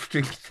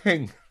uplifting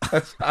thing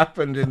that's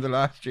happened in the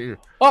last year.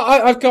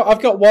 I've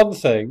got one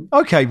thing.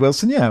 Okay,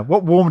 Wilson, yeah.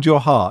 What warmed your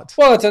heart?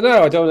 Well, I don't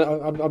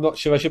know. I'm not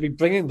sure. I should be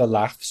bringing the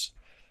laughs.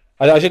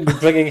 I shouldn't be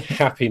bringing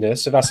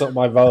happiness if that's not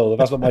my role, if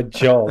that's not my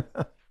job.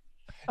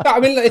 No, I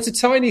mean, it's a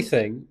tiny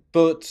thing,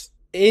 but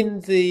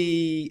in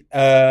the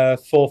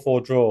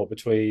 4-4 draw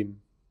between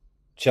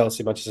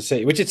Chelsea and Manchester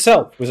City, which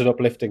itself was an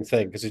uplifting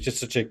thing because it's just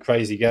such a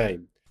crazy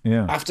game.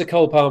 Yeah. After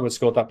Cole Palmer had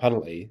scored that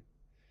penalty,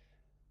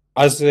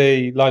 as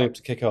they line up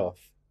to kick off,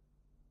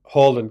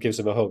 Haaland gives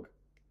him a hug,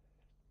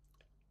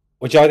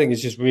 which I think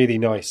is just really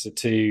nice that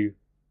two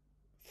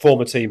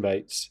former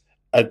teammates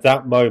at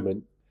that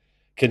moment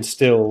can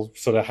still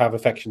sort of have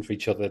affection for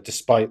each other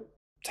despite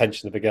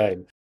tension of the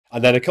game.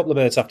 And then a couple of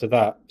minutes after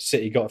that,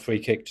 City got a free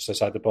kick just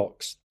outside the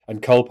box,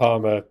 and Cole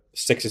Palmer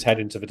sticks his head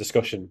into the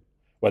discussion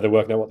where they're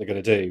working out what they're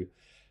going to do,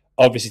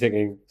 obviously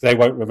thinking they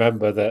won't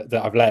remember that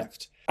I've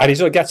left. And he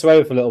sort of gets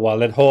away for a little while,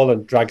 then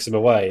Haaland drags him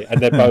away,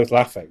 and they're both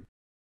laughing.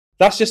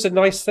 That's just a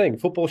nice thing.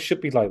 Football should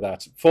be like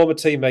that. Former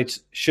teammates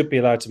should be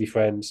allowed to be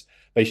friends.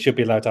 They should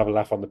be allowed to have a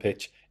laugh on the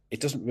pitch.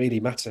 It doesn't really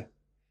matter.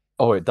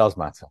 Oh, it does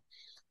matter.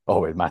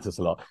 Oh, it matters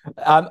a lot.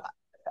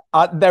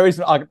 There's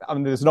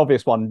an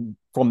obvious one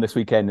from this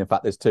weekend. In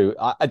fact, there's two.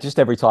 Just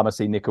every time I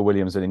see Nico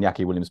Williams and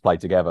Iñaki Williams play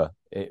together,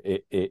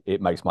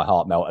 it makes my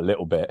heart melt a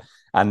little bit.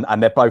 And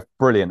they're both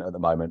brilliant at the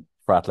moment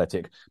for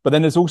Athletic. But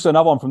then there's also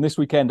another one from this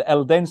weekend.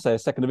 Eldense, a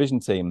second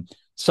division team.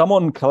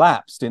 Someone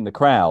collapsed in the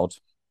crowd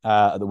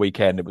at the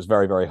weekend. It was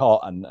very, very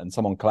hot, and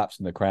someone collapsed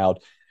in the crowd.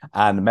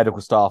 And the medical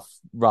staff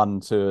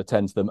run to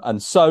attend to them.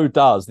 And so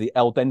does the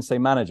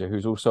Eldense manager,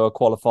 who's also a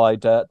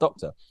qualified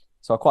doctor.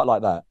 So I quite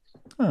like that.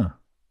 Oh,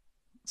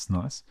 that's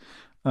nice.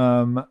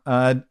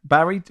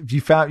 Barry,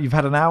 you've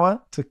had an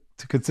hour to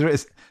consider it?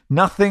 It's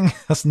nothing.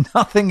 There's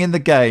nothing in the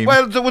game.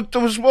 Well,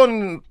 there was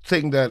one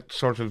thing that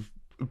sort of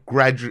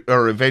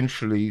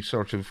eventually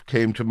sort of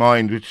came to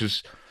mind, which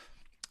is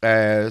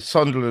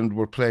Sunderland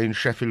were playing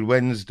Sheffield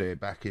Wednesday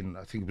back in,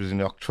 I think it was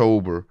in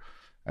October,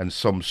 and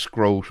some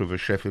scrote of a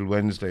Sheffield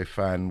Wednesday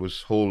fan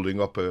was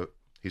holding up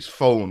his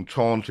phone,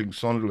 taunting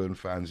Sunderland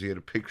fans. He had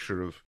a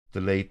picture of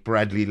the late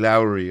Bradley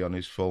Lowery on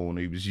his phone.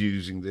 He was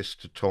using this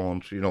to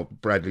taunt. You know,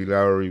 Bradley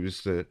Lowery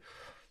was the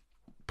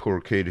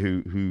poor kid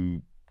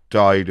who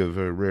died of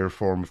a rare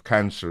form of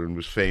cancer and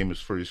was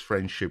famous for his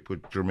friendship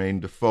with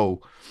Jermaine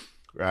Defoe.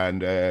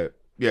 And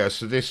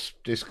so this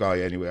guy,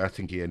 anyway, I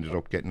think he ended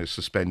up getting a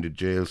suspended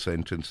jail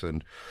sentence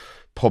and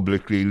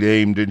publicly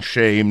lamed and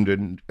shamed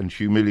and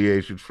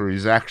humiliated for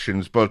his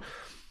actions. But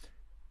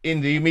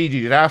in the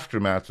immediate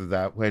aftermath of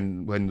that,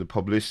 when the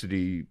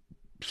publicity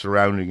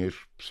surrounding it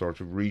sort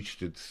of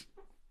reached its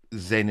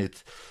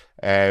zenith,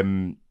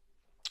 and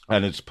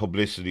its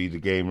publicity the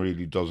game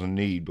really doesn't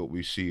need, but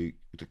we see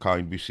the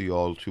kind we see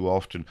all too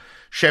often.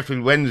 Some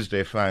Sheffield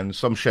Wednesday fans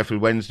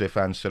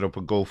set up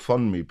a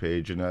GoFundMe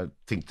page, and I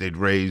think they'd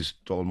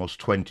raised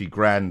almost 20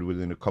 grand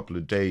within a couple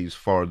of days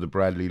for the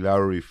Bradley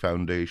Lowery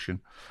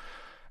Foundation.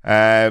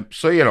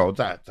 So, you know,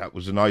 that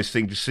was a nice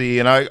thing to see.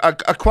 And I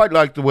quite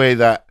like the way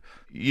that,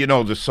 you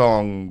know, the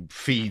song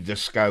Feed the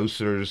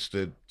Scousers,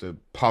 the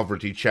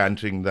poverty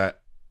chanting that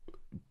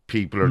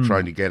people are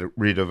trying to get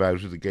rid of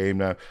out of the game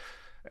now.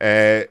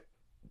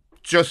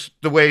 just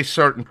the way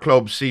certain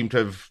clubs seem to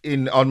have,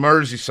 on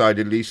Merseyside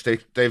at least,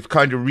 they've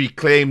kind of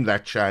reclaimed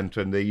that chant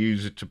and they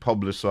use it to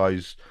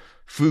publicise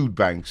food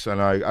banks.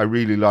 And I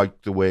really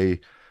like the way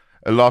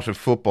a lot of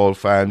football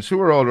fans who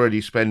are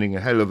already spending a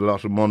hell of a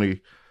lot of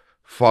money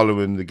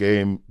following the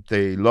game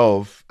they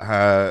love,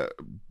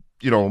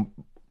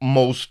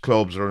 most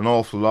clubs, or an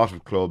awful lot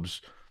of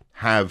clubs,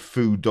 have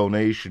food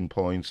donation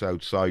points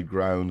outside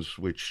grounds,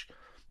 which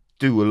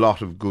do a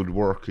lot of good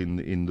work in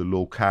the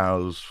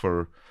locales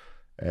for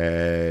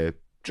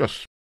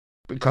just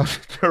because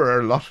there are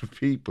a lot of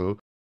people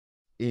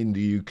in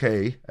the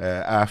UK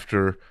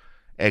after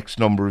X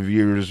number of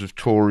years of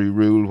Tory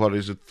rule,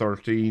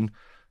 13,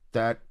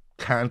 that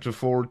can't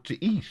afford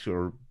to eat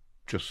or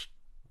just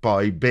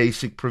buy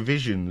basic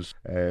provisions,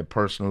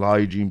 personal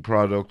hygiene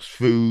products,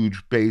 food,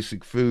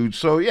 basic food.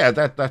 So yeah,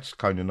 that's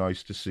kind of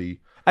nice to see.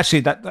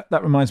 Actually,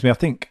 that reminds me, I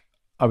think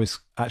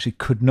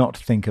could not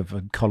think of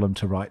a column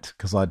to write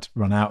because I'd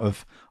run out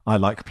of I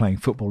like playing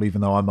football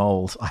even though I'm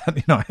old. I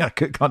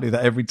can't do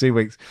that every 2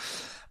 weeks.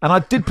 And I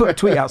did put a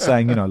tweet out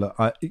saying, look,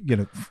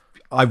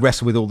 I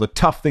wrestle with all the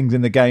tough things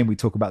in the game. We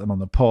talk about them on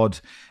the pod.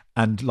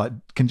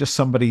 And can just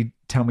somebody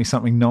tell me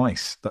something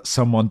nice that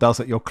someone does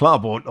at your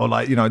club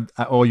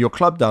or your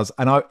club does?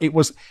 And it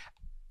was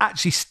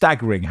actually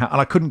staggering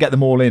and I couldn't get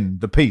them all in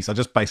the piece. I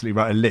just basically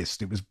wrote a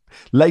list. It was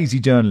lazy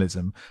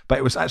journalism, but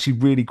it was actually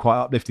really quite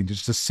uplifting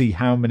just to see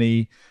how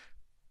many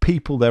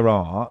people there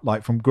are,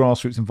 from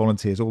grassroots and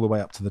volunteers all the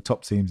way up to the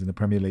top teams in the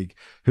Premier League,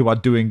 who are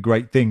doing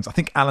great things. I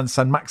think Alan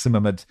San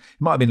Maximum it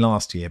might have been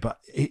last year, but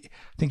I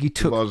think he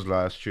took, it was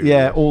last year,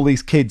 yeah, all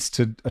these kids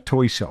to a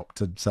toy shop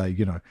to say,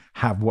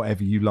 have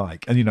whatever you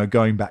like. And,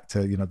 going back to,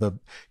 the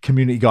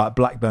community guy at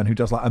Blackburn who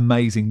does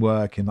amazing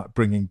work in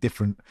bringing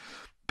different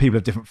people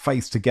of different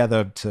faiths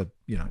together to,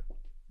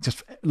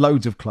 just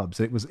loads of clubs.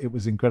 It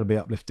was incredibly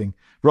uplifting.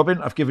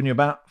 Robyn, I've given you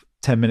about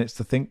 10 minutes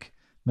to think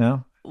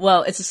now.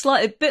 Well, it's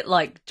a bit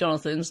like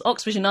Jonathan's.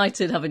 Oxford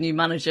United have a new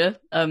manager,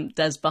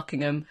 Des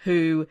Buckingham,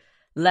 who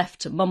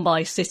left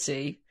Mumbai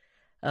City,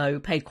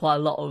 who paid quite a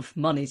lot of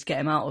money to get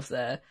him out of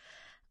there.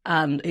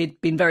 And he'd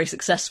been very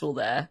successful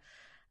there.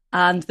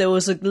 And there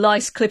was a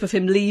nice clip of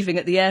him leaving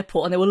at the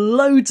airport and there were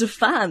loads of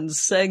fans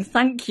saying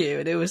thank you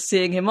and they were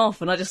seeing him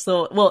off. And I just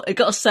thought, well, I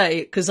got to say,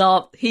 because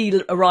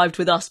he arrived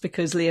with us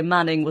because Liam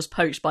Manning was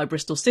poached by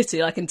Bristol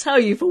City. I can tell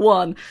you for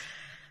one,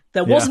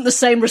 there wasn't the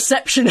same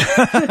reception for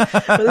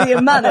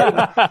Liam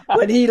Manning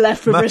when he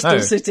left for Bristol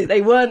City.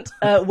 They weren't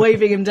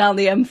waving him down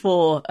the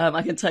M4,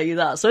 I can tell you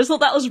that. So I thought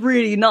that was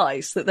really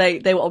nice that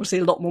they were obviously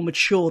a lot more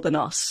mature than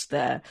us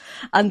there.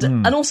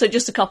 And also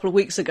just a couple of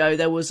weeks ago,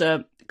 there was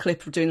a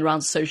clip of doing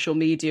around social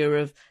media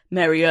of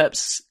Mary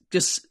Earps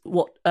just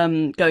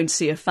going to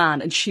see a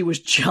fan, and she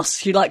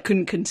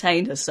couldn't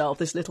contain herself,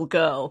 this little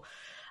girl.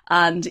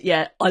 And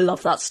yeah, I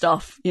love that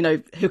stuff,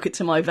 hook it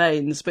to my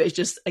veins. But it's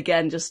just,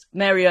 again,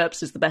 Mary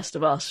Earps is the best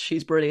of us.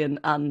 She's brilliant.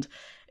 And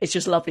it's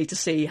just lovely to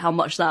see how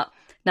much that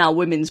now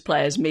women's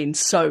players mean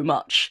so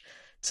much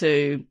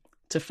to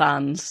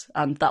fans.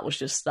 And that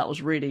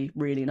was really,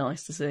 really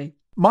nice to see.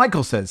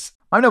 Michael says,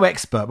 I'm no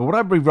expert, but would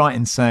I be right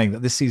in saying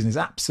that this season is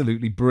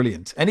absolutely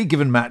brilliant? Any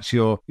given match,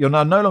 you're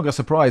now no longer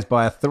surprised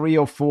by a 3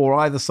 or 4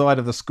 either side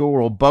of the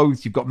score or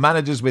both. You've got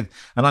managers with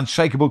an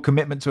unshakable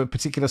commitment to a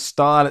particular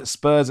style at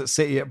Spurs, at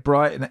City, at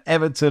Brighton, at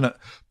Everton, at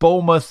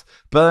Bournemouth,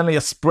 Burnley,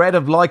 a spread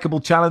of likeable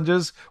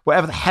challengers.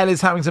 Whatever the hell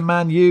is happening to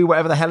Man U,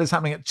 whatever the hell is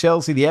happening at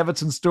Chelsea, the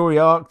Everton story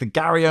arc, the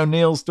Gary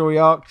O'Neill story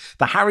arc,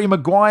 the Harry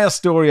Maguire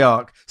story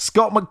arc,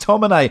 Scott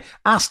McTominay,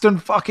 Aston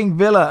fucking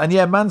Villa. And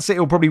yeah, Man City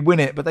will probably win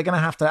it, but they're going to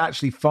have to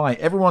actually fight.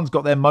 Everyone's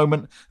got their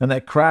moment and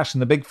their crash,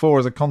 and the Big Four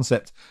as a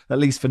concept, at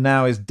least for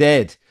now, is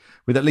dead.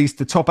 With at least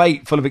the top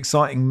 8 full of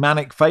exciting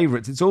manic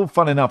favourites, it's all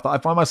fun enough that I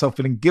find myself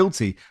feeling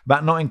guilty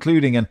about not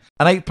including an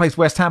 8th place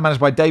West Ham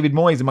managed by David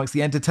Moyes amongst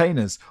the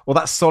entertainers, or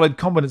that solid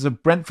confidence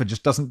of Brentford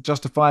just doesn't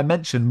justify a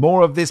mention.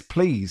 More of this,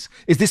 please.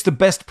 Is this the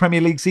best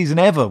Premier League season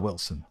ever,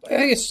 Wilson? I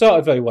think it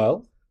started very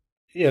well.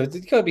 You've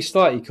got to be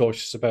slightly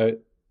cautious about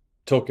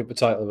talking about the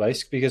title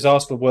race because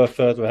Arsenal were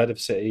further ahead of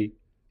City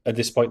at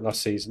this point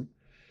last season.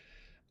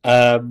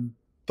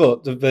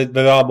 But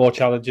there are more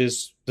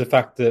challenges. The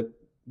fact that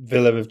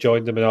Villa have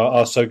joined them and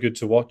are so good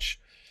to watch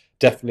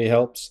definitely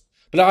helps.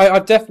 But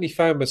I've definitely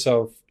found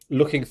myself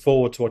looking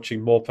forward to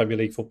watching more Premier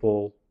League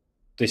football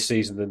this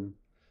season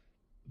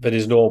than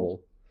is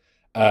normal,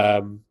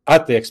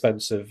 at the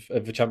expense of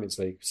the Champions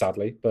League,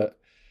 sadly. But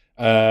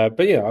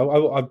yeah,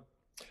 I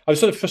was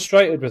sort of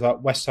frustrated with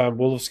that West Ham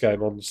Wolves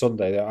game on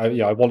Sunday.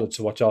 I wanted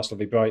to watch Arsenal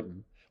v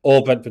Brighton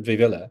or Brentford v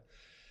Villa,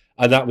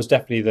 and that was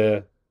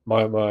definitely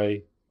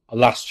my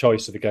last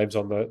choice of the games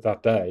on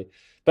that day.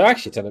 But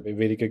actually, it turned out to be a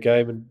really good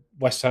game. And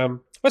West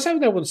Ham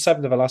now won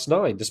 7 of their last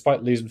 9,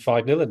 despite losing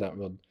 5-0 in that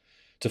run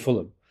to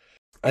Fulham.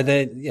 And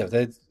then,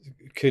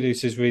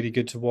 Kudus is really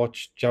good to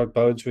watch. Jared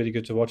Bowen's really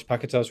good to watch.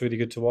 Paquetá's really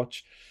good to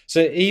watch.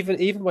 So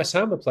even West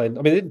Ham are playing.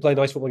 I mean, they didn't play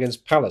nice football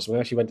against Palace. We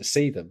actually went to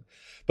see them.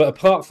 But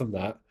apart from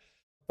that,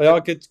 they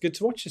are good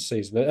to watch this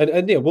season.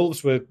 And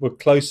Wolves were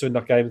closer in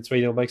that game, and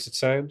 3-0 makes it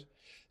sound.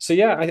 So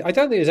yeah, I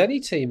don't think there's any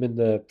team in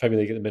the Premier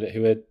League at the minute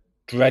who are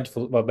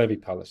dreadful. Well, maybe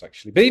Palace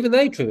actually, but even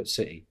they drew at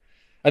City,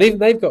 and even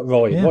they've got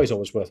Roy. Yeah. Roy's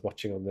always worth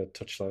watching on the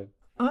touchline.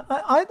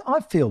 I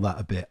feel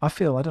that a bit. I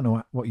don't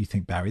know what you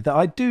think, Barry, that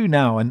I do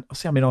now. And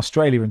see, I'm in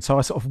Australia, and so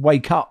I sort of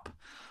wake up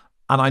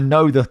and I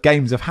know the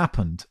games have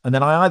happened, and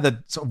then I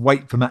either sort of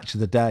wait for match of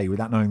the day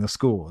without knowing the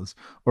scores,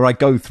 or I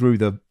go through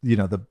the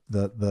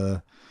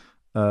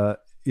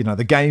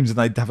games and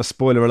they have a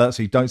spoiler alert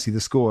so you don't see the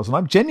scores, and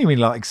I'm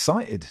genuinely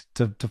excited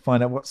to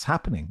find out what's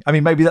happening. I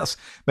mean, maybe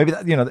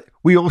that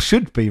we all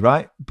should be,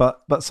 right,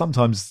 but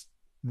sometimes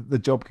the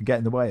job can get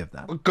in the way of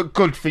that. Well,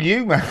 good for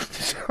you, man.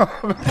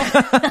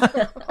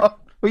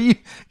 Well,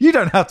 you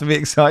don't have to be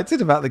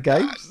excited about the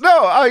games.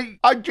 No,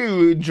 I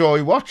do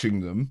enjoy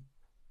watching them.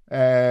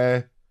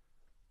 I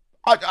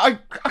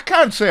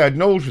can't say I'd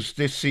noticed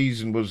this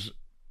season was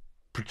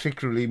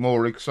particularly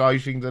more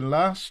exciting than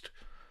last,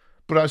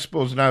 but I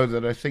suppose now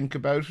that I think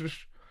about it,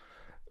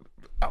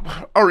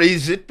 or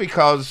is it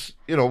because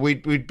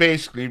we'd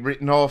basically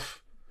written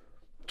off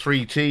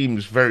 3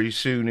 teams very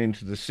soon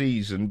into the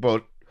season,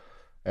 but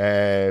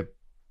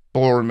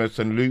Bournemouth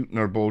and Luton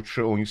are both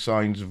showing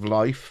signs of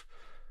life.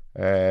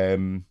 I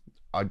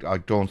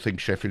don't think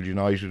Sheffield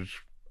United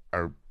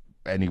are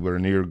anywhere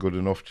near good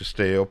enough to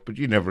stay up, but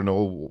you never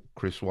know.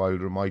 Chris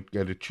Wilder might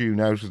get a tune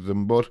out of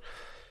them. But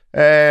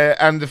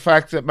and the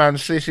fact that Man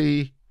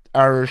City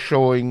are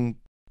showing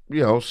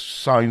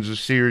signs of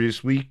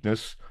serious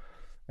weakness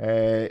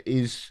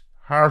is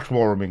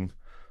heartwarming.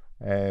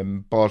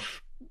 But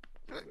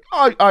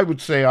I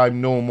would say I'm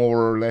no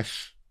more or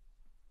less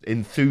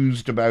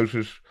enthused about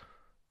it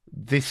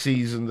this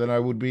season than I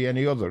would be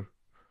any other.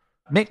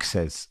 Mick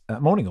says,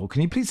 morning all,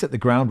 can you please set the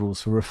ground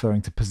rules for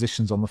referring to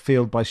positions on the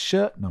field by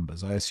shirt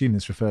numbers? I assume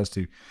this refers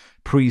to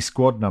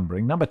pre-squad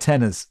numbering. Number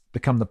 10 has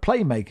become the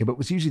playmaker, but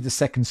was usually the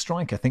second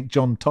striker. Think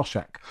John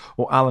Toshak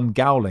or Alan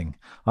Gowling.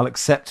 I'll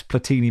accept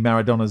Platini,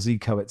 Maradona,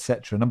 Zico,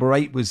 etc. Number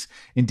 8 was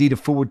indeed a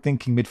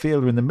forward-thinking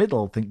midfielder in the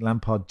middle. Think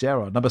Lampard,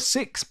 Gerrard. Number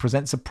 6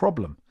 presents a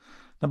problem.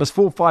 Numbers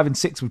 4, 5 and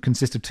 6 would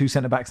consist of 2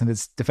 centre-backs and a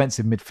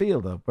defensive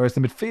midfielder, whereas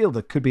the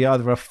midfielder could be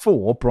either a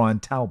 4, Brian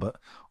Talbot,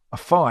 a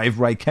 5,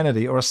 Ray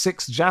Kennedy, or a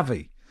 6,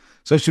 Javi.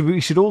 So we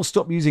should all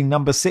stop using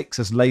number 6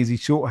 as lazy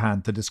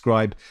shorthand to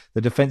describe the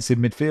defensive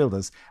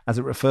midfielders, as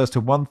it refers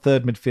to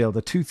 1/3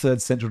 midfielder,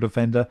 2/3 central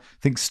defender,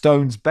 think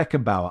Stones,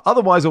 Beckenbauer.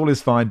 Otherwise, all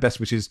is fine.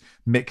 Best wishes,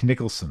 Mick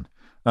Nicholson.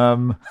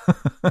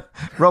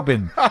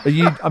 Robyn,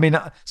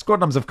 squad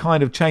numbers have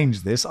kind of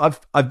changed this. I've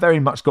very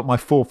much got my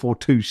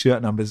 4-4-2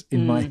 shirt numbers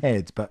in my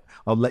head, but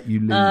I'll let you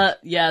lead.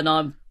 Yeah, no,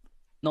 I'm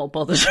not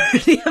bothered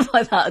really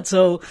by that at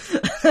all.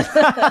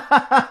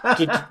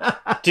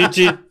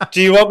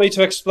 Do you want me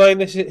to explain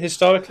this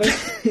historically?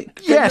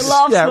 Yes,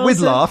 with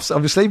laughs,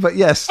 obviously, but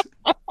yes.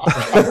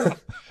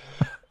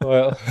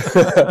 Well,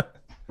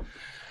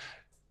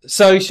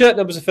 so shirt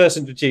numbers are first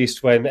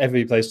introduced when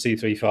everybody plays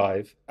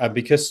 2-3-5, and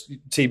because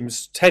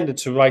teams tended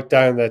to write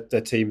down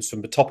their teams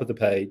from the top of the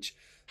page,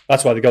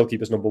 that's why the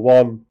goalkeeper's number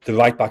 1, the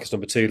right back is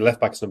number 2, the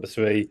left back is number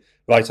 3,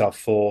 right half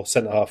 4,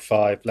 centre half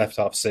 5, left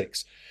half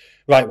 6,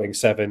 right wing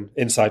 7,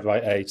 inside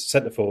right 8,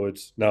 centre forward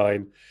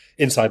 9,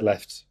 inside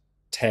left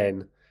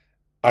 10,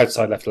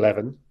 outside left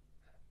 11.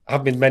 I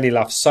haven't been many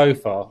laughs so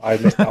far. I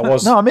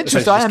was no, I'm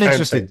interested. I am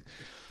interested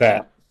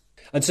there.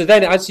 And so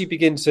then, as you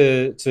begin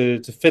to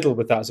fiddle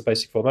with that as a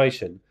basic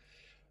formation,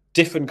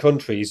 different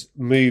countries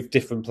move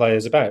different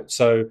players about.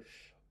 So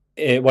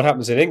what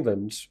happens in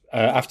England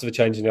after the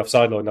change in the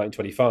offside law in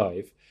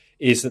 1925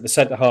 is that the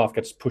centre half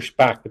gets pushed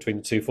back between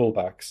the 2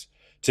 fullbacks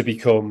to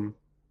become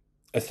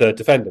a 3rd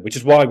defender, which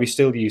is why we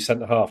still use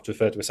centre half to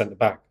refer to a centre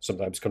back,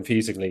 sometimes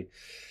confusingly.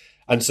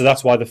 And so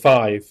that's why the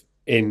 5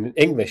 in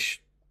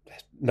English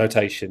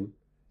notation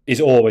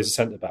is always a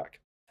centre back.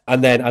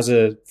 And then as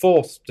a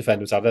 4th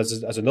defender was added,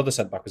 as another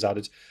centre-back was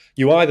added,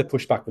 you either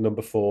push back the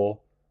number 4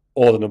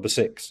 or the number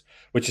 6,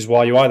 which is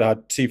why you either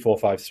had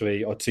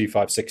 2-4-5-3 or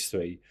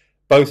 2-5-6-3.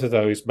 Both of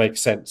those make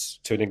sense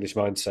to an English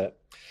mindset.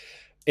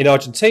 In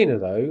Argentina,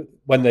 though,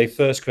 when they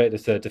first created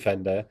a 3rd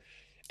defender,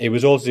 it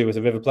was all to do with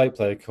a River Plate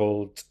player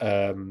called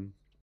Norberto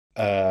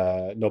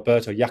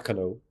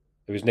Yacano,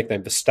 who was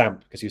nicknamed the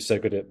Stamp because he was so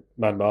good at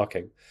man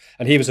marking.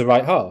 And he was a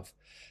right half.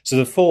 So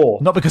the 4...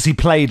 Not because he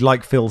played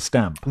like Phil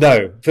Stamp.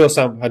 No, Phil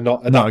Stamp had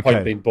not at that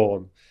point been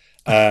born.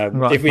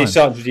 Right, if we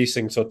start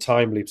introducing sort of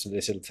time loops into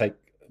this, it'll take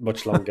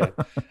much longer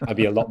and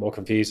be a lot more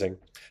confusing.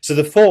 So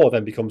the 4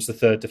 then becomes the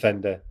 3rd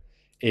defender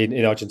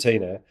in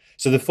Argentina.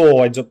 So the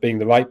 4 ends up being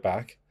the right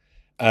back.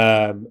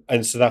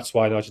 And so that's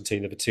why in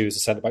Argentina the 2 is the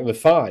centre back. The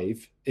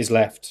 5 is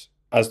left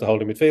as the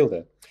holding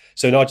midfielder.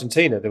 So in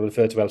Argentina they will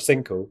refer to El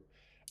Cinco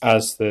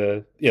as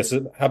so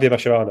Javier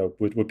Mascherano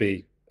would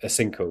be a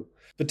Cinco.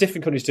 But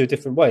different countries do it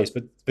different ways.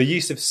 But the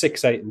use of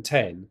 6, 8 and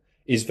 10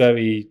 is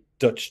very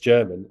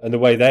Dutch-German. And the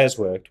way theirs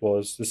worked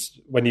was this,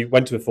 when you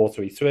went to a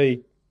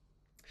 4-3-3,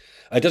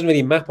 it doesn't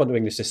really map onto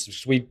English systems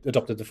because we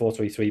adopted the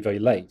 4-3-3 very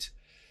late.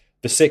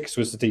 The 6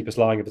 was the deepest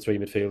lying of the 3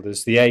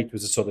 midfielders. The 8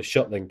 was a sort of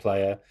shuttling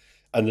player.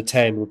 And the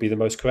 10 would be the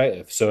most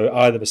creative. So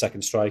either the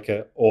second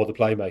striker or the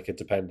playmaker,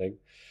 depending.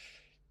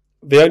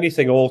 the only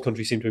thing all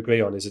countries seem to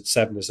agree on is that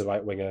 7 is the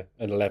right winger,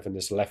 and 11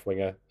 is the left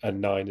winger, and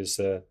 9 is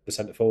the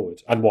centre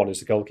forward, and 1 is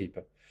the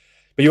goalkeeper.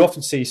 But you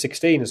often see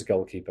 16 as a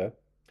goalkeeper,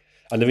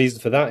 and the reason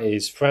for that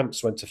is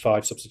France went to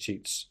 5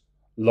 substitutes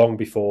long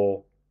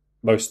before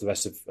most of the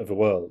rest of the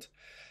world.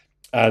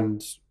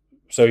 And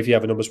so if you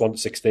have a numbers 1 to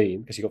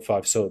 16, because you've got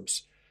 5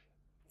 subs,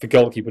 the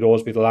goalkeeper would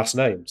always be the last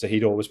name, so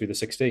he'd always be the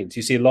 16. So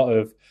you see a lot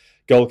of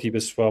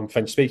goalkeepers from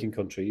French-speaking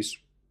countries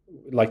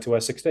like to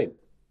wear 16.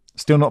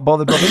 Still not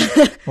bothered,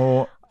 Robyn?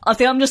 Or I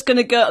think I'm just going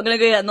to go. I'm going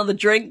to go get another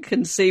drink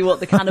and see what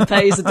the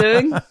canapes are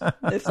doing,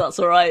 if that's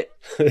all right.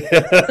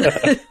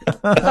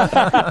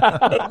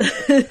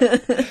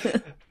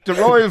 The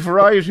Royal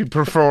Variety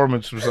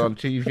performance was on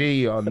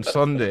TV on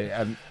Sunday,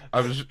 and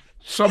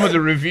some of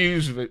the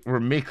reviews of it were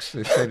mixed.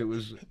 They said it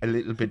was a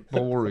little bit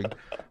boring.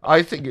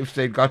 I think if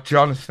they'd got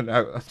Jonathan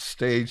out on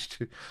stage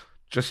to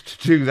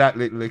do that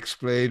little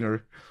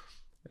explainer,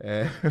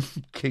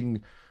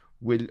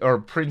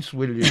 Prince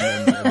William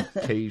and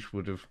Kate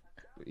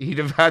he'd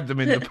have had them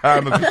in the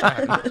palm of his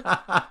hand.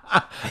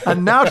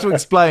 And now to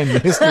explain the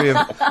history of...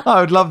 I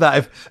would love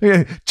that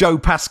if Joe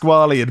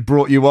Pasquale had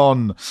brought you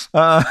on.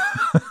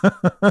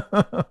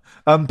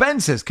 Ben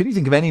says, can you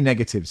think of any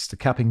negatives to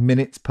capping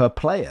minutes per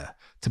player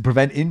to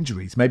prevent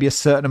injuries? Maybe a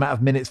certain amount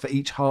of minutes for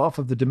each half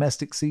of the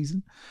domestic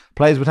season.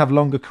 Players would have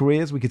longer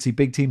careers. We could see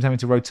big teams having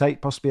to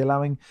rotate, possibly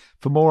allowing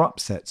for more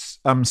upsets.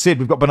 Sid,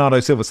 we've got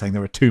Bernardo Silva saying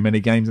there are too many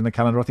games in the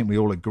calendar. I think we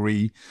all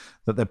agree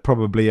that there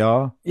probably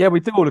are. Yeah, we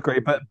do all agree,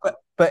 but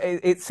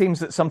it seems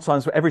that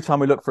sometimes every time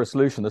we look for a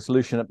solution, the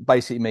solution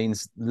basically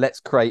means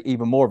let's create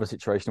even more of a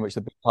situation in which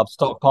the big clubs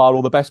stockpile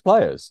all the best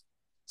players.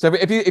 So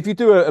if you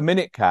do a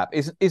minute cap,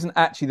 isn't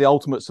actually the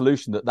ultimate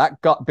solution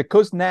that gut,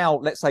 because now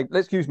let's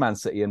use Man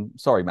City, and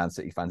sorry Man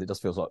City fans, it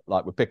just feels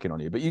like we're picking on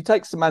you, but you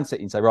take some Man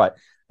City and say, right,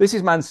 this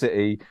is Man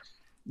City,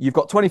 you've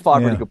got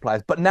 25 really good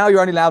players, but now you're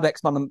only allowed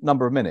X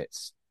number of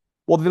minutes.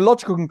 Well, the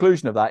logical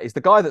conclusion of that is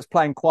the guy that's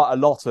playing quite a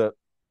lot at,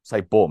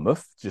 say,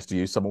 Bournemouth, just to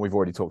use someone we've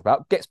already talked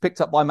about, gets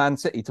picked up by Man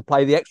City to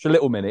play the extra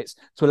little minutes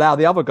to allow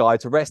the other guy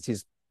to rest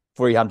his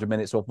 300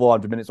 minutes or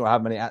 400 minutes or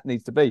however many it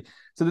needs to be.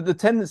 So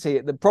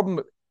the problem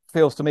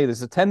feels to me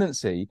there's a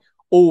tendency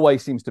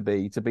always seems to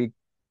be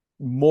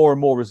more and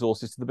more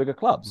resources to the bigger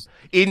clubs.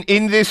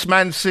 In this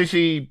Man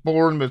City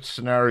Bournemouth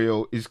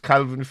scenario, is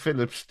Calvin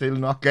Phillips still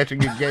not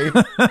getting a game?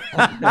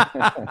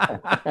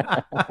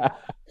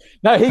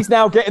 No, he's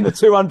now getting the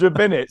 200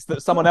 minutes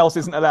that someone else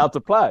isn't allowed to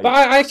play. But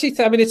I actually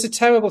think, it's a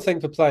terrible thing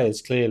for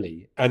players,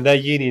 clearly, and their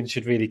union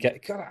should really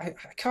get... God, I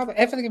can't...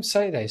 Everything I'm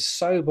saying there is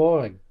so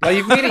boring. Like,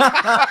 you've really...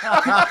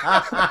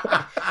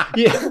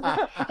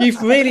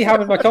 you've really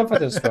hammered my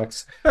confidence,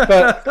 Max.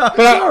 But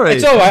sorry.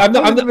 It's all right.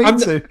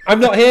 I'm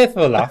not here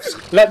for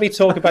laughs. Let me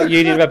talk about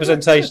union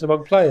representation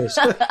among players.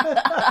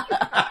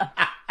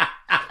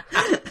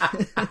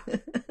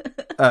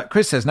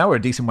 Chris says, now we're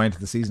a decent way into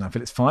the season, I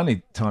feel it's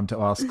finally time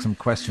to ask some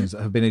questions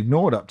that have been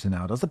ignored up to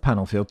now. Does the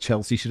panel feel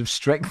Chelsea should have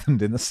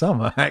strengthened in the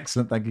summer?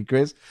 Excellent, thank you,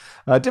 Chris.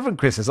 Different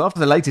Chris says, after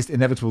the latest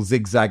inevitable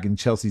zigzag in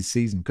Chelsea's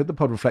season, could the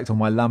pod reflect on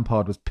why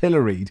Lampard was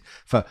pilloried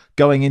for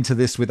going into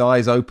this with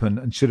eyes open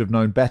and should have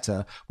known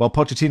better, while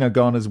Pochettino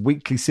garners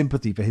weekly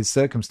sympathy for his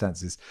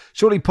circumstances?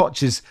 Surely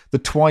Poch is the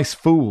twice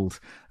fooled,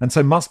 and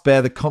so must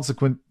bear the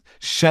consequent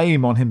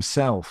shame on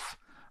himself.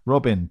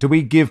 Robyn, do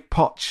we give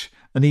Poch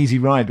an easy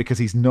ride because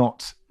he's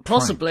not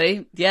possibly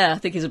frank? Yeah, I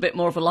think he's a bit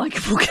more of a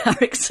likeable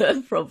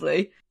character,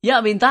 probably.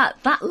 Yeah,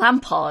 that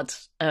Lampard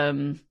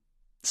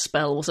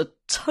spell was a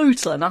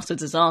total and utter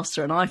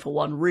disaster, and I for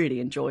one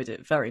really enjoyed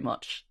it very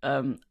much.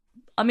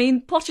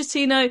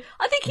 Pochettino,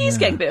 I think he's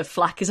getting a bit of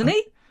flack, isn't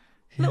he?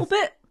 A little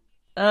bit.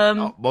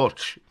 Not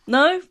much.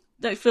 No,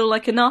 don't feel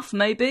like enough.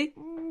 Maybe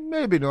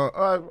not.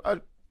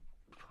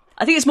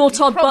 I think it's more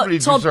Todd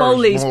Bowley's.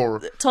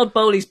 Todd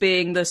Bowley's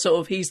being the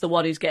sort of, he's the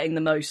one who's getting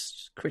the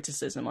most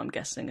criticism, I'm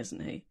guessing, isn't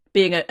he?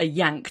 Being a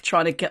Yank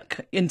trying to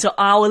get into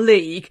our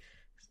league.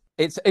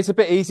 It's a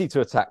bit easy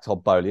to attack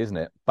Todd Bowley, isn't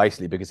it?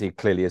 Basically, because he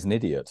clearly is an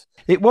idiot.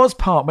 It was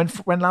part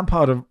when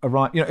Lampard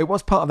arrived. It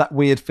was part of that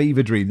weird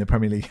fever dream the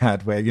Premier League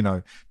had,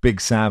 where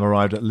Big Sam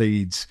arrived at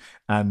Leeds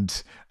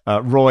and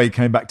Roy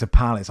came back to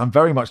Palace. I'm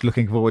very much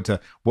looking forward to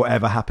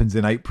whatever happens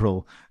in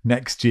April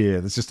next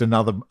year. There's just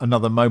another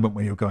moment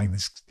where you're going,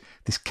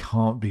 this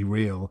can't be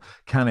real,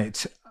 can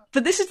it?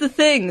 But this is the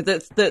thing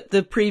that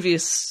the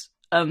previous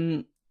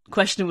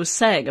questioner was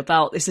saying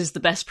about this is the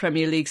best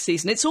Premier League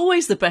season. It's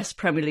always the best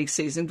Premier League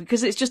season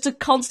because it's just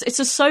it's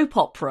a soap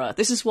opera.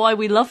 This is why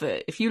we love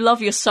it. If you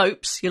love your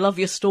soaps, you love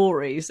your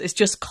stories. It's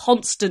just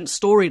constant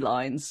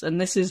storylines. And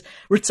this is,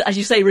 as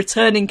you say,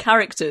 returning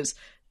characters.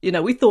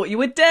 we thought you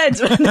were dead.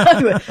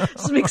 No,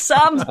 Big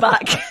Sam's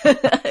back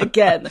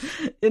again.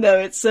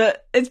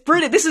 It's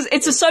brilliant.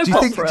 It's a soap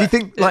opera. Do you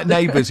think, like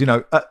Neighbours,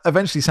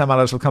 eventually Sam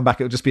Allardyce will come back,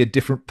 it'll just be a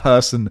different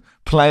person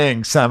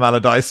playing Sam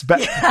Allardyce,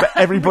 but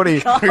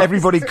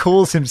everybody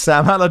calls him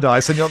Sam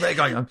Allardyce, and you're there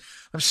going,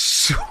 I'm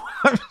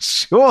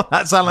sure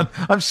that's Alan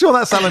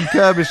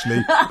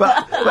Kirbishley,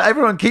 but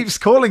everyone keeps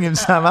calling him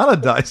Sam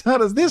Allardyce. How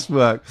does this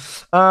work?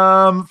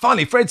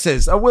 Finally, Fred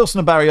says, are Wilson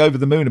and Barry over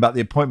the moon about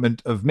the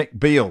appointment of Mick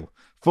Beale,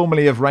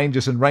 formerly of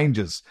Rangers and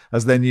Rangers,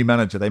 as their new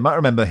manager? They might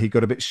remember he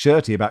got a bit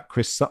shirty about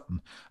Chris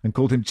Sutton and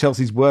called him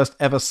Chelsea's worst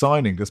ever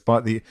signing,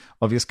 despite the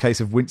obvious case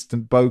of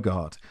Winston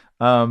Bogart.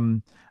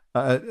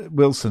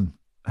 Wilson,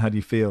 how do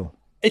you feel?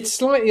 It's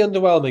slightly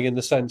underwhelming in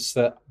the sense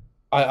that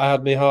I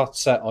had my heart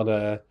set on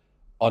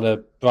a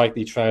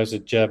brightly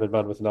trousered German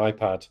man with an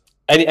iPad.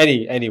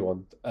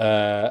 Anyone.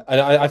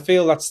 And I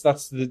feel that's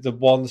the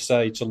one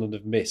stage Sunderland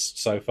have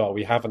missed so far.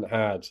 We haven't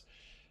had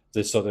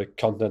this sort of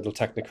continental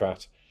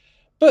technocrat.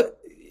 But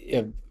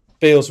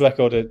Beale's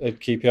record at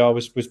QPR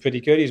was pretty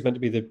good. He's meant to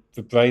be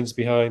the brains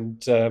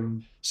behind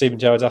Steven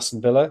Gerrard's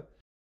Aston Villa.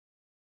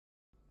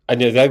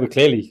 And they were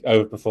clearly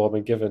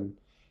overperforming given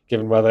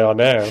where they are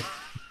now.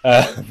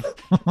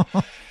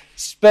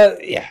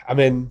 But yeah, I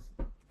mean,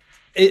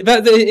 he's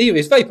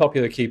very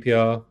popular at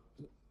QPR.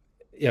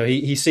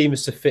 He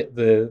seems to fit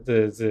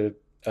the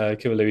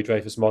Kira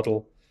Louis-Dreyfus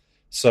model.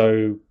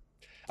 So,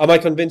 am I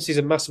convinced he's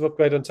a massive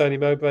upgrade on Tony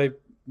Mowbray?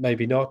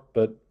 Maybe not,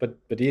 but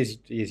he is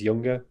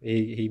younger.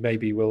 He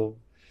maybe will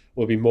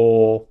be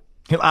more.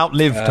 He'll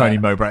outlive Tony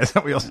Mowbray. Is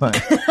that what you're saying?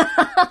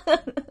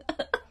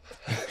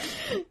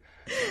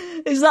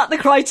 Is that the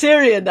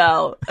criteria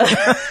now?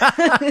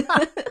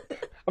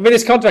 I mean,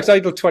 his contract's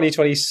until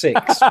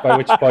 2026, by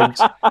which point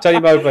Tony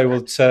Mowbray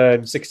will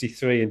turn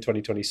 63 in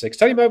 2026.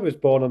 Tony Mowbray was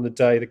born on the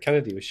day that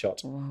Kennedy was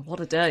shot. Oh, what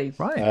a day.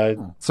 Right.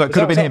 So it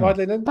could have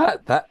been him.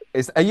 That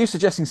is. Are you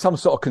suggesting some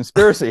sort of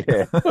conspiracy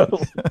here?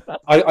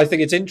 I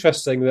think it's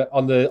interesting that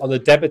on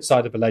the debit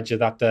side of the ledger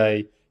that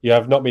day, you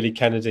have not merely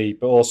Kennedy,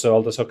 but also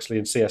Aldous Huxley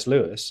and C.S.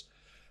 Lewis.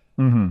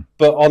 Mm-hmm.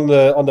 But on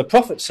the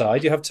profit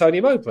side, you have Tony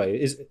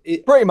Mowbray.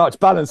 It pretty much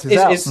balances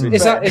out.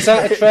 Is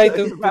that a trade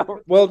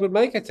the world would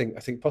make? I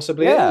think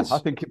possibly it is. I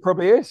think it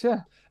probably is.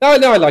 Yeah.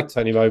 No, I like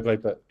Tony Mowbray,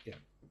 but yeah,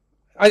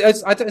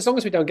 as long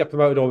as we don't get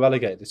promoted or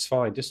relegated, it's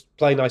fine. Just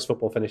play nice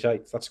football, finish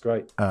 8th. That's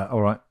great.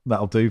 All right,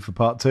 that'll do for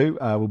part 2.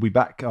 We'll be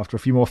back after a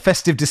few more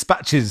festive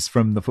dispatches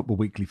from the Football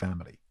Weekly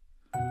family.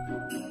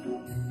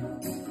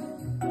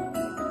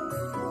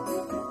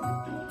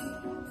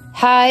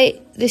 Hi,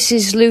 this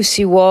is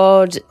Lucy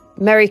Ward.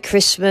 Merry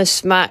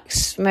Christmas,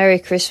 Max. Merry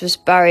Christmas,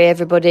 Barry,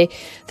 everybody.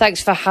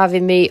 Thanks for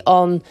having me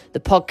on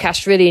the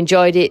podcast. Really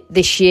enjoyed it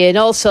this year. And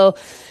also,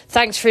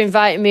 thanks for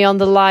inviting me on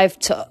the live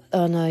tour.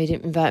 Oh, no, you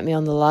didn't invite me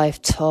on the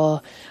live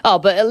tour. Oh,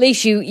 but at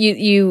least you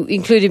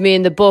included me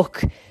in the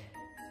book.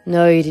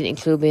 No, you didn't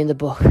include me in the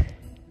book.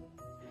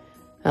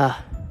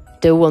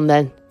 Do one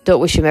then.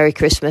 Don't wish you Merry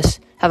Christmas.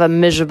 Have a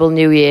miserable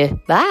New Year.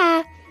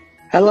 Bye.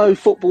 Hello,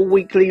 Football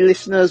Weekly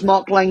listeners.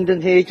 Mark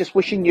Langdon here, just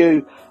wishing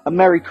you a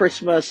Merry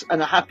Christmas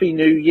and a Happy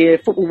New Year.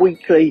 Football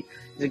Weekly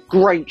is a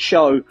great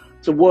show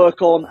to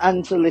work on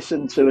and to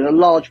listen to, and a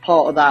large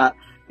part of that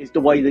is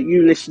the way that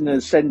you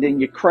listeners send in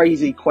your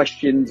crazy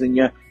questions and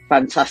your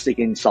fantastic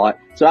insight.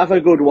 So have a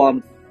good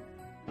one.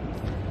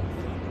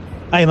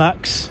 Hi,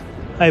 Max.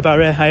 Hi,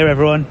 Barry. Hi,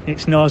 everyone.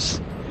 It's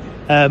Noz.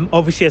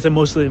 Obviously, as a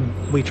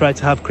Muslim, we tried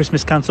to have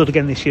Christmas cancelled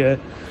again this year.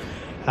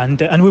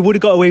 And we would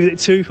have got away with it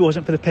too if it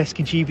wasn't for the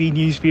pesky GB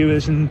News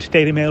viewers and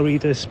Daily Mail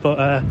readers.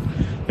 But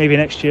maybe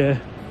next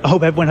year. I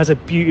hope everyone has a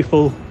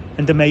beautiful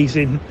and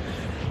amazing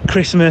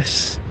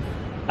Christmas.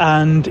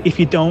 And if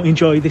you don't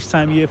enjoy this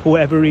time of year for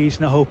whatever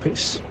reason, I hope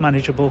it's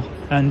manageable.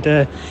 And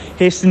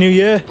here's the new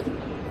year.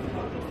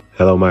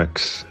 Hello,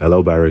 Max.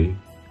 Hello, Barry.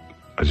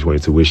 I just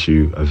wanted to wish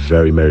you a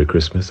very Merry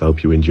Christmas. I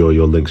hope you enjoy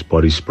your Lynx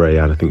body spray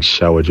and I think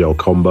shower gel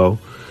combo.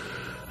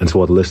 And to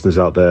all the listeners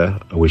out there,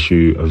 I wish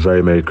you a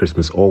very Merry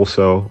Christmas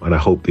also. And I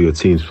hope that your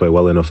teams play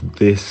well enough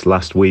this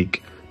last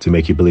week to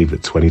make you believe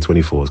that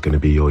 2024 is going to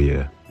be your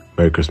year.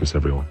 Merry Christmas,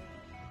 everyone.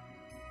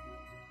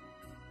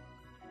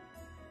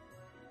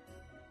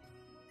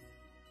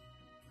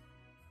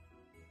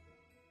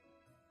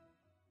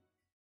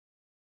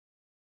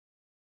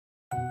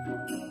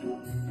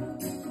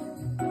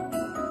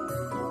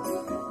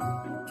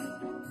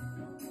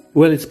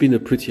 Well, it's been a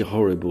pretty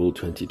horrible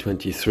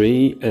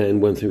 2023,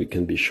 and one thing we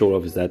can be sure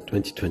of is that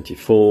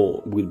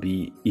 2024 will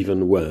be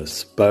even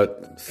worse.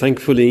 But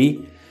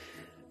thankfully,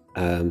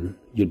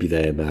 you'll be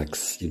there,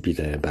 Max, you'll be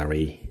there,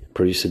 Barry,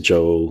 producer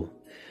Joel,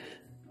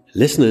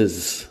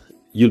 listeners,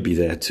 you'll be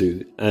there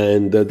too.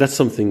 And that's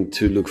something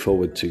to look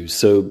forward to.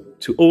 So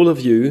to all of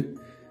you,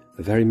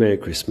 a very Merry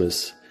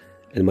Christmas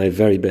and my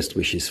very best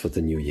wishes for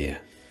the new year.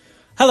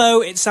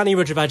 Hello, it's Sani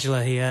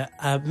Rajavajula here.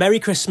 Merry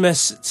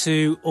Christmas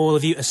to all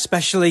of you,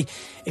 especially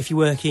if you're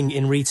working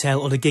in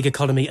retail or the gig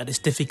economy at this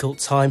difficult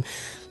time.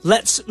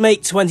 Let's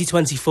make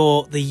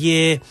 2024 the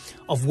year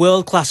of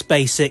world-class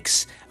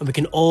basics and we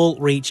can all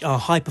reach our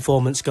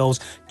high-performance goals,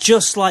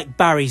 just like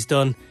Barry's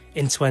done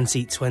in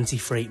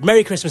 2023.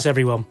 Merry Christmas,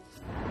 everyone.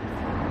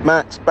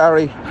 Max,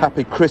 Barry,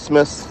 happy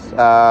Christmas.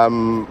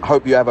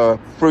 Hope you have a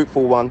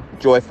fruitful one,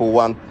 joyful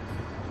one.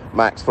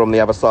 Max from the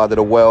other side of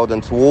the world,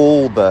 and to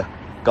all the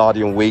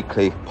Guardian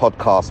Weekly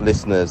podcast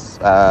listeners,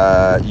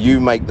 you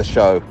make the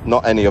show,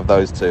 not any of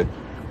those two.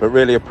 But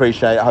really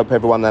appreciate it. I hope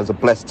everyone has a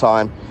blessed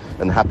time,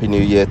 and Happy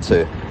New Year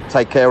too.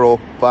 Take care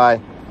all.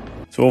 Bye.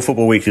 To all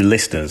Football Weekly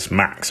listeners,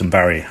 Max and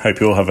Barry, hope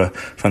you all have a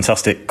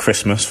fantastic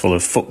Christmas full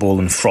of football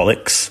and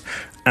frolics.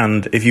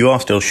 And if you are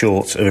still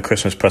short of a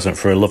Christmas present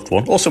for a loved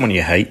one, or someone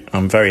you hate,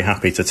 I'm very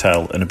happy to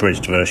tell an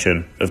abridged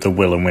version of the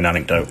Will and Win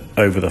anecdote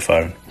over the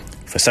phone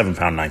for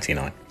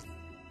 £7.99.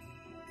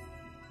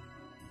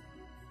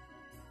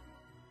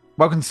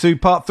 Welcome to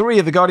part 3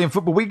 of the Guardian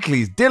Football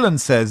Weeklies. Dylan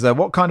says,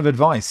 what kind of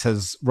advice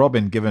has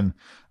Robyn given?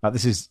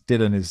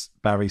 Dylan is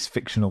Barry's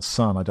fictional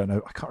son. I don't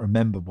know. I can't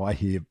remember why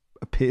he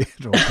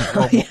appeared or at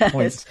what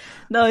point.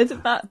 No,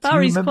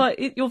 Barry's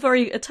you're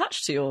very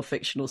attached to your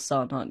fictional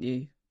son, aren't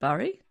you,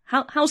 Barry?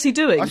 How's he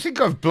doing? I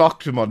think I've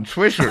blocked him on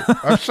Twitter.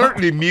 I've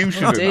certainly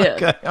muted him. Dear.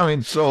 Okay,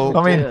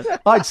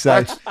 I'd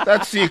say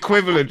that's the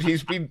equivalent.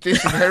 He's been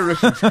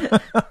disinherited.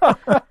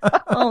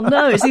 Oh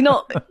no, is he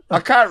not? I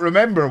can't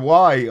remember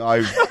why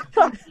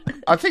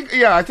I think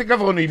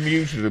I've only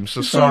muted him.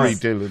 So sorry,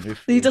 Dylan.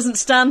 He doesn't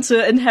stand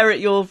to inherit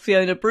your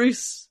Fiona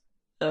Bruce.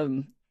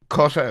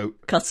 Cut out.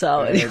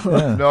 Anyway.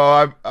 Yeah. No,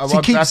 I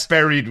want that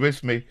buried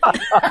with me.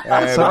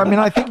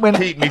 I think when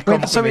keep me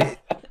company.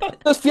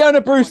 Does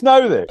Fiona Bruce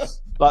know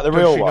this? Like the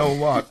real one? Does she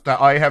know what? That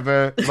I have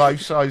a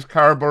life-size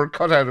cardboard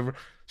cutout of her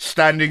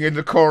standing in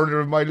the corner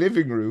of my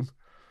living room.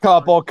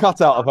 Cardboard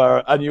cutout of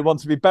her, and you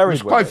want to be buried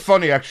with it? It's quite it.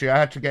 funny, actually. I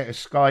had to get a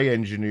Sky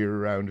engineer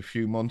around a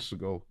few months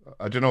ago.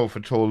 I don't know if I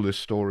told this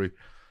story.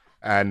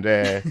 And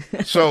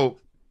so,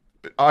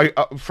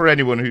 for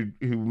anyone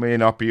who may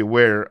not be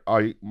aware,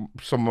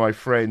 some of my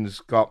friends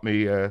got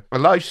me a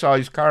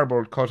life-size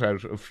cardboard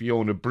cutout of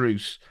Fiona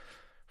Bruce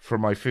for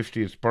my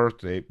 50th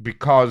birthday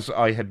because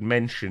I had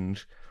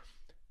mentioned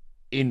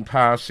in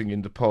passing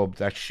in the pub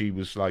that she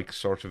was like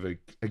sort of a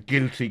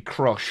guilty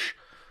crush.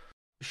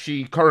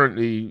 She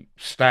currently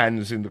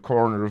stands in the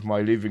corner of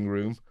my living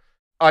room.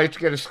 I had to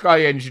get a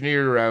Sky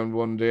engineer around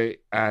one day,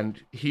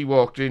 and he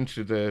walked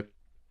into the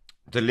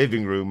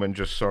living room and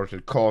just sort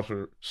of caught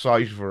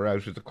sight of her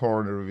out of the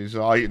corner of his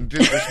eye and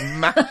did this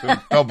massive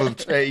double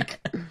take.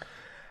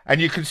 And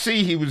you could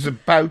see he was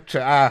about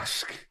to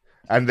ask,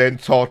 and then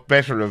thought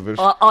better of it.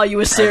 Are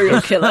you a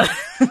serial killer?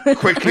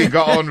 Quickly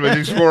got on with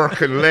his work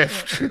and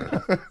left.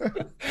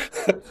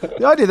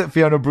 The idea that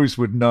Fiona Bruce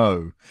would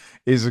know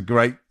is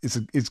great,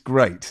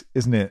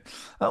 isn't it?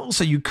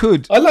 Also, you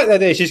could. I like the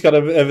idea she's got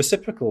a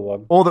reciprocal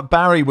one, or that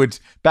Barry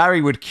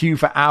would queue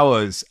for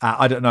hours at,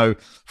 I don't know,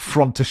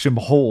 Frontersham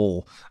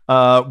Hall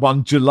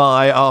one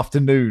July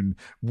afternoon,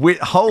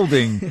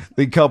 holding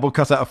the cardboard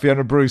cutout of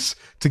Fiona Bruce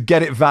to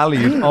get it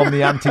valued on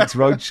the Antiques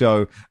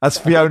Roadshow as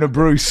Fiona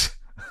Bruce.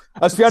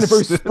 As Fiona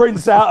Bruce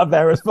sprints out of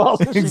there as fast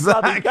as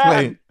exactly. she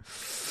can.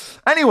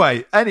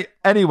 Anyway,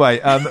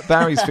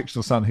 Barry's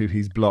fictional son, who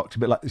he's blocked, a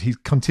bit like he's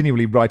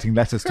continually writing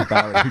letters to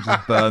Barry, who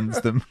just burns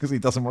them because he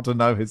doesn't want to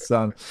know his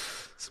son.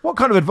 So what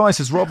kind of advice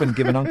has Robyn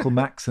given Uncle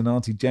Max and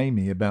Auntie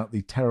Jamie about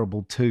the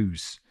terrible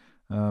twos?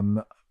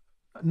 None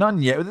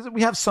yet.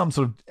 We have some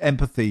sort of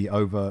empathy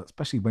over,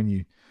 especially when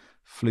you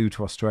flew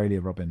to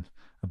Australia, Robyn,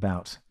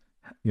 about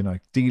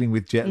dealing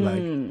with jet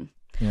lag.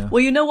 Yeah.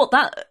 Well, you know what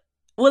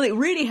Well, it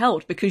really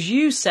helped because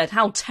you said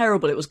how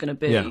terrible it was going to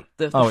be,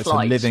 the flight it's a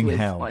living with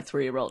hell. my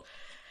 3-year-old.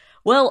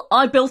 Well,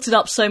 I built it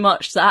up so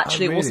much that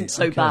actually it wasn't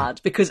so bad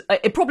because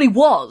it probably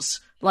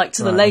was, like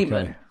to the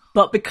layman. Okay.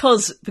 But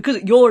because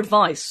your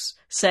advice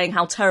saying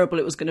how terrible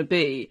it was going to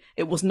be,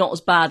 it was not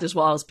as bad as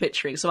what I was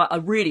picturing. So I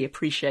really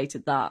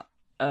appreciated that.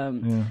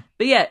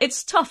 But yeah,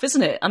 it's tough,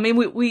 isn't it? I mean,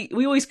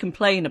 we always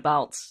complain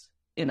about...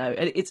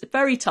 it's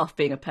very tough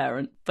being a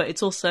parent, but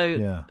it's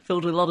also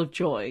filled with a lot of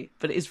joy.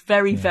 But it is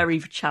very, very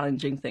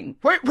challenging thing.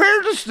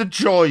 Where does the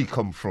joy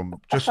come from,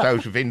 just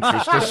out of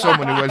interest, as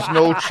someone who has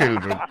no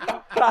children?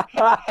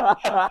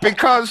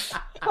 Because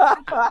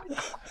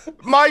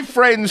my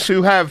friends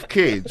who have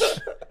kids,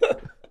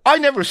 I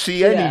never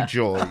see any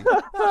joy.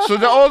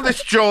 So all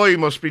this joy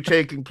must be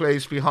taking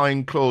place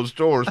behind closed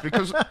doors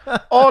because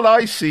all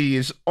I see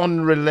is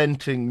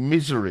unrelenting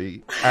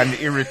misery and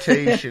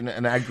irritation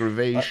and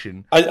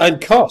aggravation.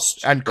 And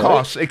cost. And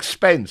cost,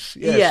 expense.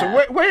 Yeah.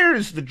 So where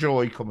is the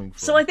joy coming from?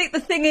 So I think the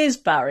thing is,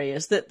 Barry,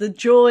 is that the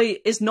joy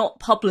is not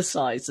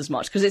publicised as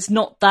much because it's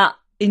not that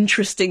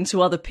interesting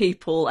to other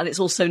people, and it's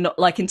also not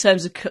like in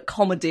terms of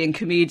comedy and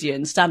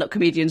comedians, stand-up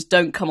comedians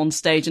don't come on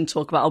stage and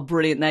talk about how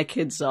brilliant their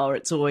kids are.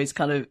 It's always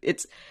kind of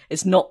it's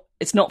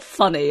not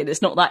funny and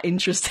it's not that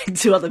interesting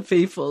to other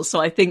people.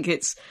 So I think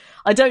it's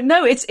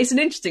an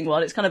interesting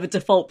one. It's kind of a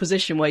default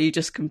position where you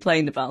just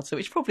complain about it,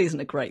 which probably isn't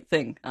a great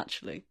thing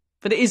actually,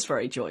 but it is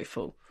very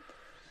joyful.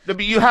 No,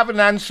 but you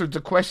haven't answered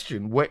the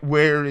question.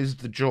 Where is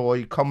the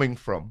joy coming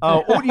from?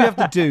 Oh, all you have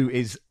to do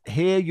is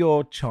hear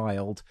your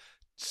child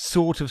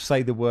sort of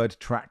say the word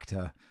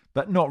tractor,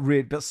 but not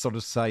really,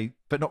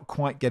 but not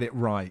quite get it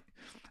right.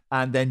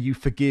 and then you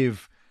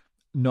forgive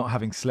not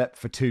having slept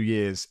for 2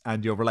 years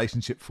and your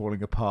relationship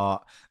falling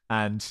apart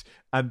and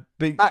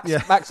being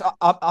Max,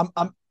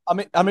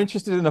 I'm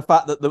interested in the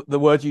fact that the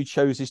word you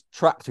chose is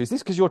tractor. Is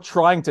this because you're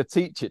trying to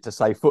teach it to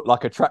say foot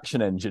like a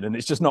traction engine and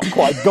it's just not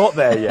quite got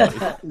there yet?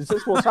 Is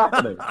this what's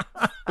happening?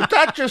 But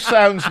that just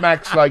sounds,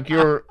 Max, like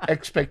your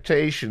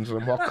expectations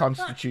on what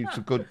constitutes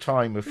a good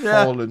time have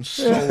fallen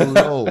so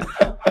low.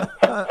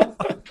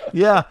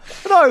 Yeah,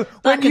 no,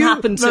 that can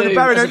happen too.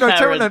 Barry, as a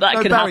parent,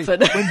 that can Barry,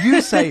 happen. When you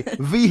say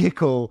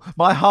vehicle,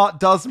 my heart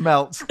does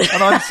melt,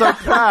 and I'm so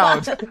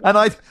proud. And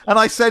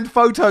I send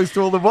photos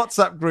to all the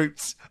WhatsApp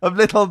groups of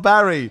little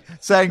Barry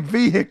saying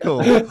vehicle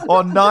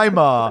or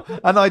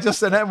Neymar,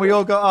 and we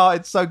all go, oh,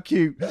 it's so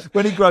cute.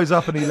 When he grows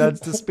up and he learns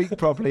to speak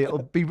properly, it'll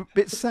be a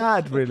bit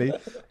sad, really.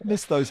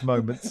 Miss those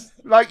moments.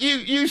 Like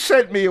you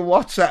sent me a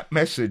WhatsApp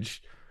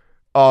message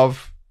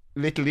of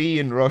little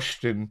Ian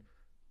Rushden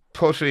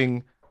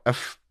putting a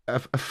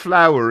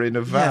flower in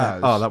a vase. Yeah.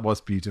 Oh, that was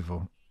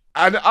beautiful.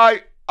 And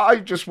I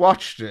just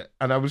watched it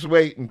and I was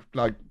waiting,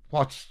 like,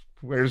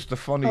 where's the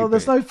funny bit?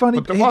 There's no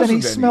funny bit. Then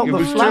he smelled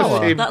the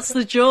flower. That's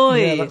the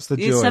joy. Yeah, that's the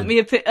joy. You sent me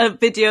a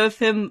video of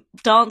him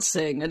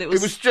dancing and it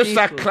was just beautiful.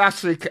 That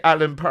classic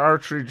Alan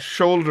Partridge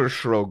shoulder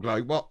shrug,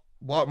 like, what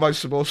am I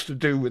supposed to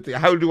do with it?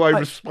 How do I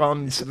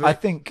respond to this? I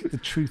think the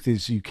truth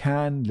is you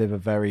can live a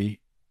very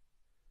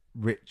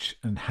rich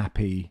and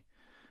happy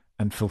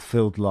and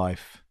fulfilled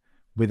life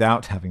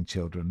without having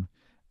children,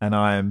 and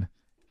I am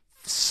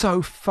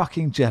so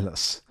fucking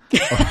jealous.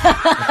 But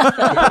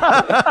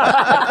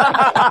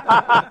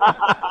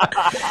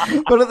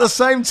at the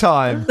same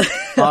time,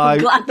 I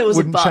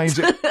wouldn't change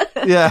it.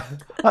 Yeah,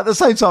 at the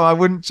same time, I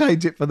wouldn't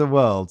change it for the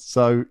world.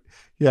 So,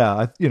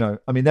 yeah,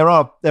 there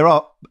are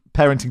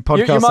parenting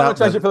podcasts. You might out not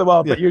change there. it for the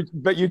world, Yeah.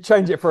 but you'd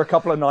change it for a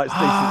couple of nights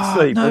decent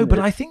sleep. No, but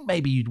you? I think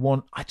maybe you'd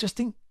want. I just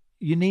think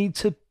you need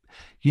to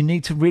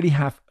really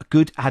have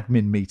good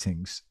admin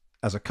meetings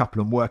as a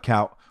couple and work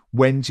out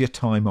when's your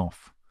time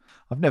off.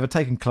 I've never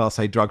taken Class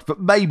A drugs, but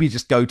maybe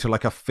just go to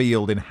like a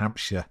field in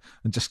Hampshire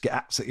and just get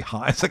absolutely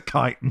high as a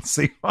kite and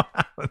see what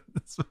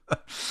happens.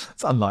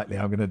 It's unlikely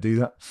I'm going to do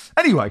that.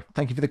 Anyway,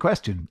 thank you for the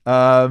question.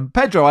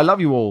 Pedro, I love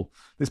you all.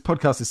 This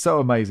podcast is so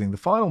amazing. The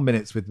final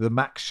minutes with the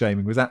Max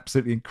shaming was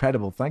absolutely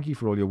incredible. Thank you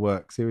for all your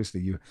work.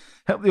 Seriously, you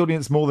help the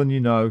audience more than you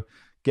know.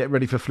 Get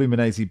ready for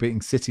Fluminense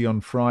beating City on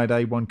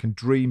Friday. One can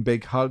dream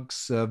big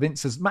hugs.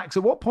 Vince says, Max,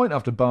 at what point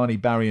after Barney,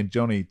 Barry and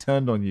Johnny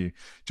turned on you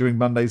during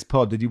Monday's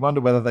pod did you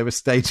wonder whether they were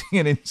staging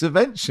an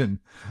intervention?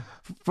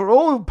 For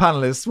all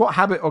panellists, what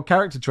habit or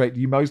character trait do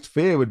you most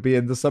fear would be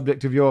in the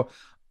subject of your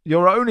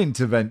own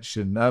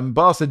intervention?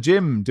 Barca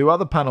Jim, do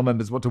other panel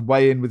members want to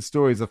weigh in with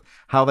stories of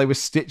how they were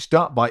stitched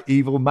up by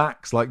evil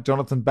Max like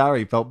Jonathan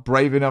Barry felt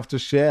brave enough to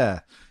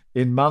share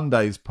in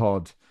Monday's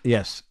pod?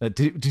 Yes.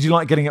 Did you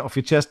like getting it off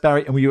your chest,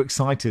 Barry? And were you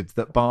excited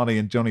that Barney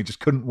and Johnny just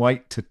couldn't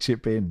wait to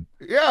chip in?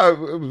 Yeah,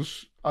 it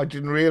was. I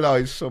didn't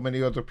realise so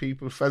many other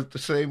people felt the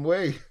same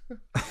way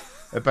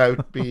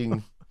about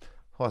being,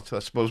 I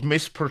suppose,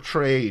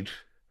 misportrayed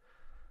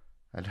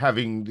and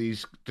having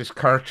this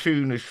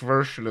cartoonish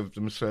version of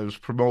themselves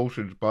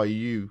promoted by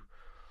you.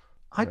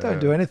 I don't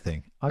do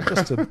anything.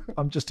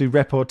 I'm just do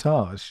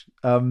reportage.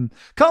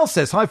 Carl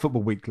says, hi,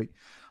 Football Weekly.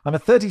 I'm a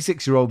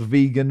 36-year-old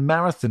vegan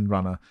marathon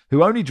runner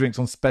who only drinks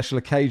on special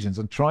occasions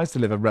and tries to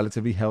live a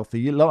relatively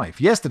healthy life.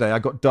 Yesterday, I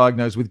got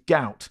diagnosed with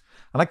gout,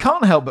 and I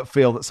can't help but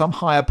feel that some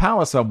higher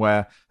power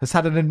somewhere has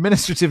had an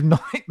administrative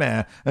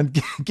nightmare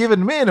and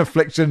given me an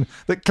affliction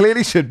that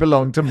clearly should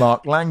belong to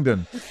Mark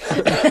Langdon.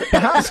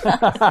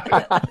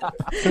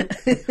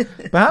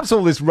 Perhaps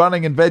all this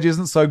running and veg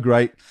isn't so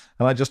great,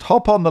 and I just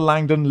hop on the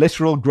Langdon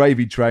literal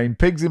gravy train,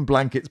 pigs in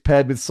blankets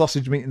paired with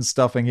sausage meat and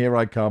stuffing. Here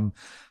I come.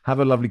 Have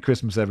a lovely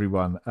Christmas,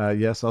 everyone.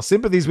 Yes, our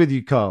sympathies with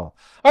you, Carl.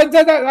 I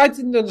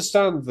didn't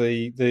understand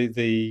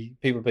the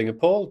people being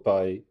appalled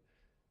by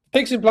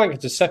pigs in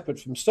blankets are separate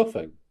from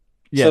stuffing.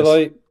 Yes. So,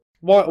 like,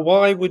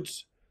 why would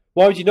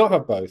you not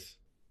have both?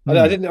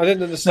 I didn't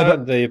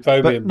understand the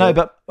opprobrium.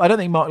 But I don't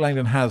think Mark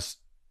Langdon has.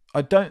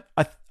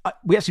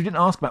 We actually didn't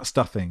ask about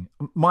stuffing.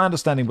 My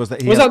understanding was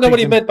that he was that not what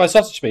he meant by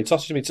sausage meat?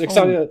 Sausage meat.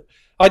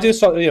 I do,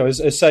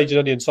 as sage and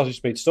onion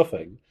sausage meat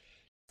stuffing.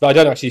 But I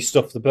don't actually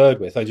stuff the bird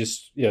with. I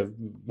just,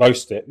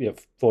 roast it,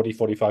 40,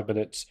 45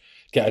 minutes,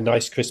 get a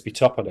nice crispy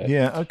top on it.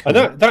 Yeah, okay.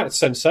 And that's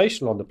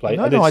sensational on the plate.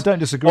 No, I don't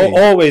disagree.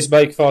 Always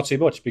make far too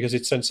much because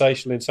it's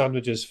sensational in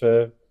sandwiches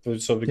for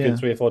sort of a good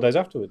 3 or 4 days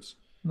afterwards.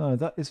 No,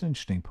 that is an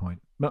interesting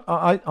point. But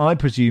I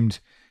presumed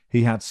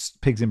he had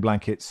pigs in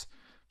blankets,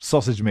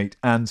 sausage meat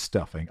and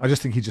stuffing. I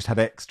just think he just had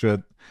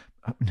extra,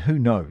 who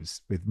knows,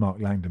 with Mark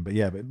Langdon. But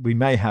we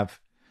may have,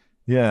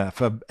 it's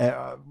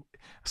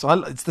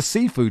the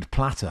seafood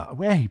platter.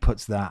 Where he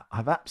puts that,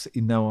 I've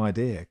absolutely no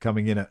idea.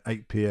 Coming in at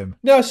 8 p.m.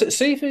 No,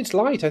 seafood's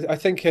light. I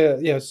think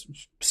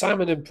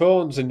salmon and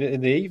prawns in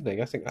the evening.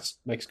 I think that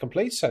makes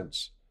complete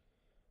sense.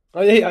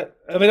 I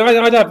mean,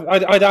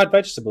 I'd add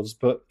vegetables,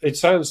 but it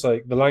sounds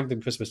like the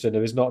Langdon Christmas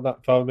dinner is not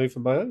that far removed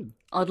from my own.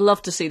 I'd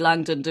love to see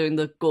Langdon doing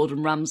the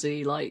Gordon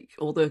Ramsay,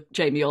 or the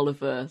Jamie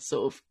Oliver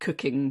sort of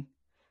cooking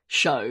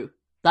show.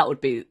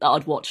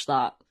 I'd watch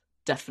that,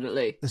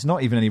 definitely. There's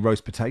not even any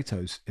roast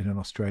potatoes in an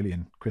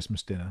Australian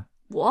Christmas dinner.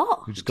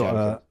 What? We've just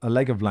got a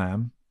leg of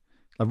lamb,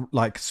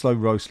 like slow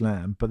roast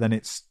lamb, but then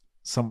it's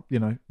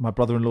my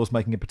brother-in-law's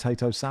making a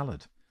potato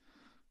salad.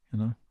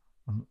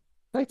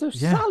 Potato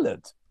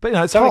salad? But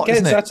it's hot,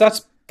 isn't it?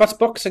 That's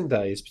Boxing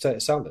Day, is potato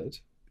salad.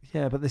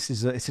 Yeah, but this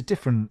is it's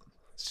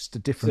just a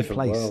different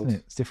place, world. isn't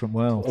it? It's a different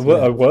world.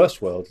 A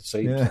worse world, it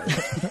seems.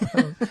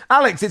 Yeah.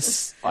 Alex,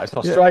 it's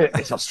Australia. Yeah.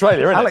 It's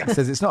Australia, isn't Alex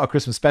says it's not a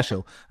Christmas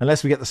special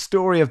unless we get the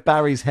story of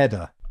Barry's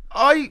header.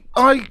 I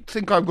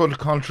think I'm going to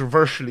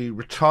controversially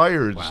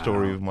retire the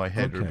story of my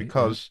header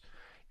because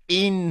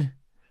in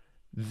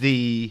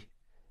the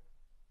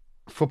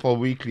Football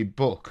Weekly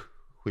book,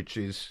 which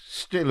is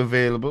still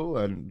available,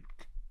 and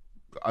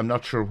I'm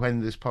not sure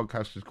when this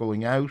podcast is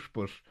going out,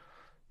 but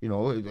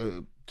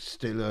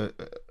still a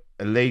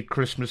late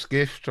Christmas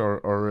gift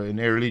or an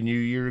early New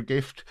Year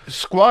gift.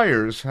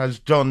 Squires has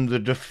done the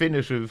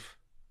definitive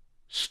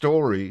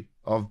story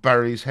of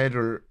Barry's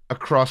header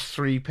across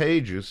 3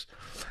 pages.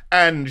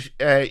 And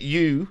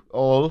you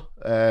all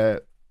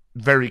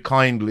very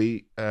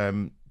kindly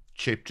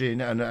chipped in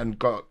and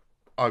got...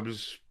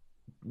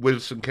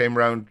 Wilson came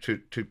round to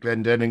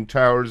Glendenning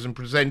Towers and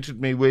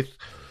presented me with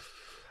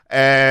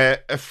 3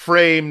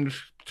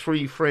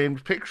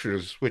 framed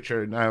pictures, which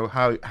are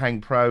now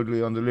hang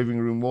proudly on the living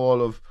room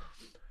wall of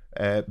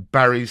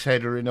Barry's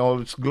header in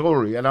all its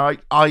glory. And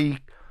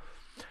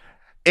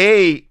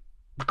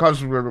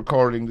because we're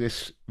recording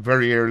this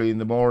very early in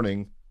the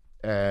morning,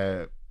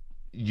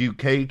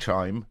 UK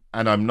time,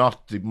 and I'm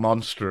not the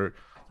monster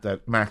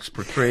that Max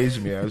portrays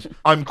me as,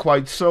 I'm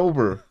quite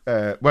sober.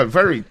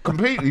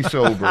 Completely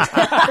sober.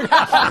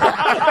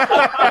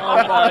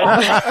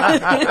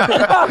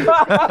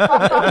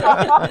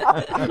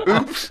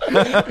 Oops.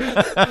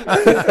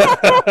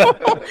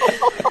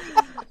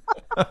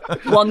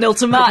 1-0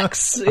 to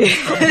Max.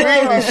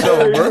 Completely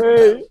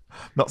sober.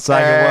 Not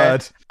saying a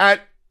word.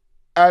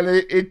 And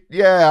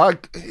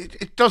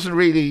it doesn't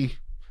really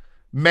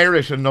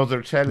merit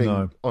another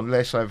telling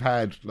unless I've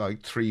had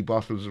like 3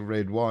 bottles of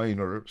red wine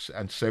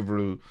and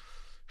several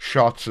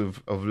shots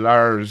of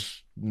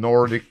Lars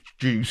Nordic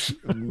juice.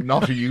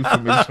 Not a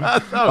euphemism.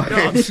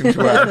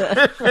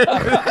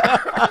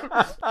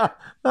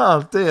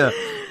 Oh dear.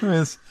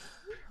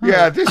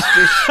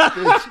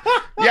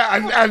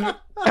 And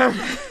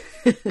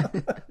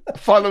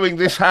following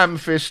this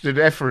ham-fisted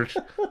effort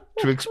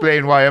to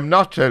explain why I'm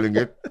not telling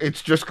it,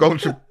 it's just going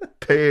to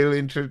pale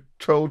into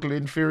total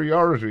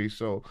inferiority.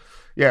 So,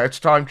 yeah, it's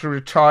time to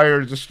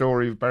retire the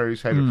story of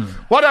Barry's header.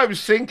 What I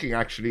was thinking,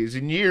 actually, is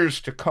in years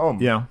to come,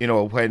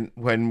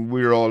 when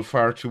we're all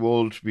far too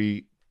old to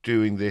be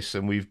doing this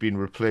and we've been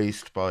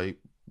replaced by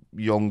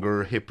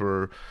younger,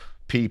 hipper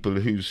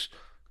people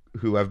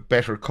who have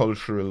better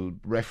cultural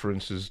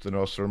references than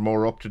us or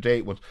more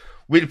up-to-date ones,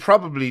 we'll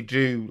probably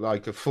do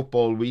like a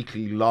Football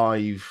Weekly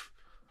live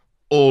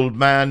old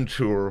man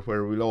tour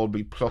where we'll all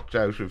be plucked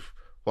out of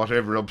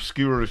whatever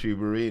obscurity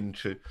we're in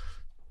to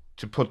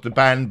put the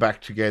band back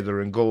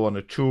together and go on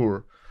a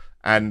tour.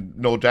 And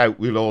no doubt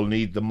we'll all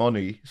need the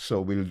money,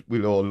 so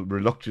we'll all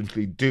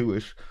reluctantly do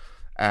it.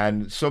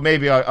 And so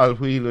maybe I'll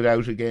wheel it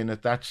out again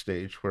at that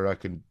stage where I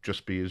can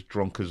just be as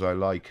drunk as I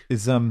like.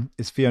 Is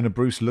Fiona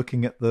Bruce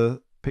looking at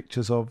the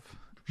pictures of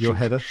your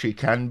header? She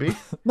can be.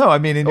 No, I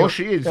mean...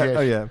 she is, yes.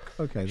 Oh, yeah.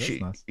 Okay,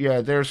 that's nice.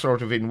 Yeah, they're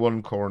sort of in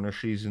one corner,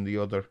 she's in the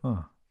other.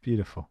 Oh,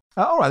 beautiful.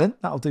 All right, then.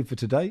 That'll do for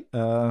today.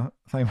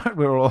 Thank you.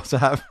 We'll also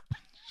have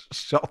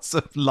shots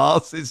of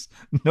Lars's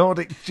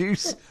Nordic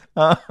juice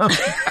to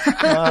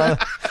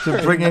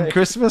bring in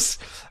Christmas.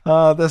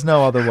 There's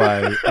no other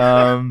way.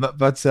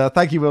 But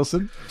thank you,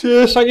 Wilson.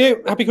 Cheers, thank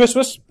you. Happy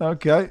Christmas.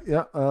 Okay,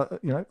 yeah.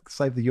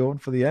 Save the yawn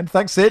for the end.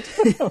 Thanks, Sid.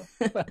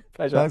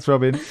 Pleasure. Thanks,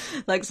 Robyn.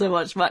 Thanks so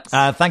much, Max.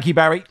 Thank you,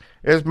 Barry.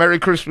 Yes, Merry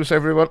Christmas,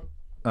 everyone.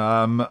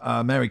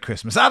 Merry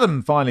Christmas.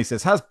 Adam finally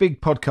says, has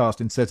Big Podcast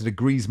inserted a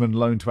Griezmann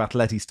loan to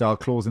Atleti style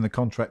clause in the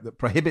contract that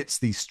prohibits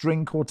the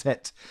string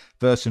quartet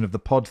version of the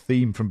pod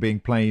theme from being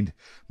played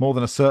more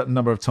than a certain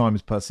number of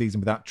times per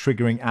season without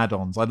triggering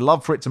add-ons? I'd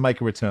love for it to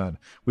make a return.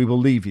 We will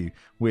leave you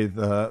with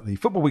the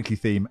Football Weekly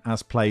theme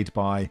as played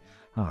by...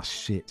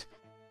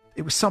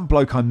 It was some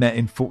bloke I met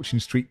in Fortune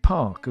Street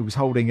Park who was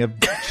holding a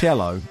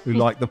cello who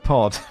liked the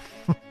pod.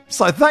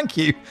 So thank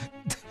you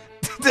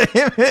to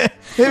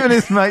him and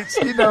his mates.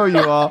 You know who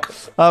you are.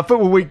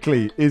 Football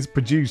Weekly is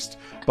produced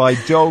by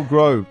Joel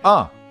Grove.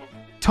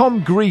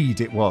 Tom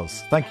Greed it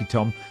was. Thank you,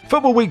 Tom.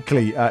 Football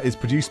Weekly is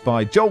produced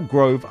by Joel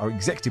Grove. Our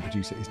executive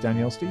producer is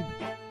Danielle Stevens.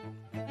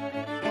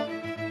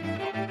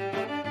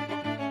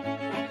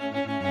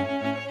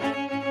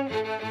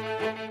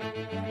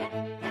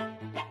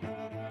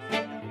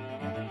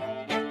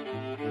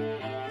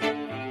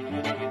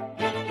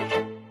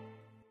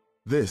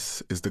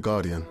 This is The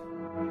Guardian.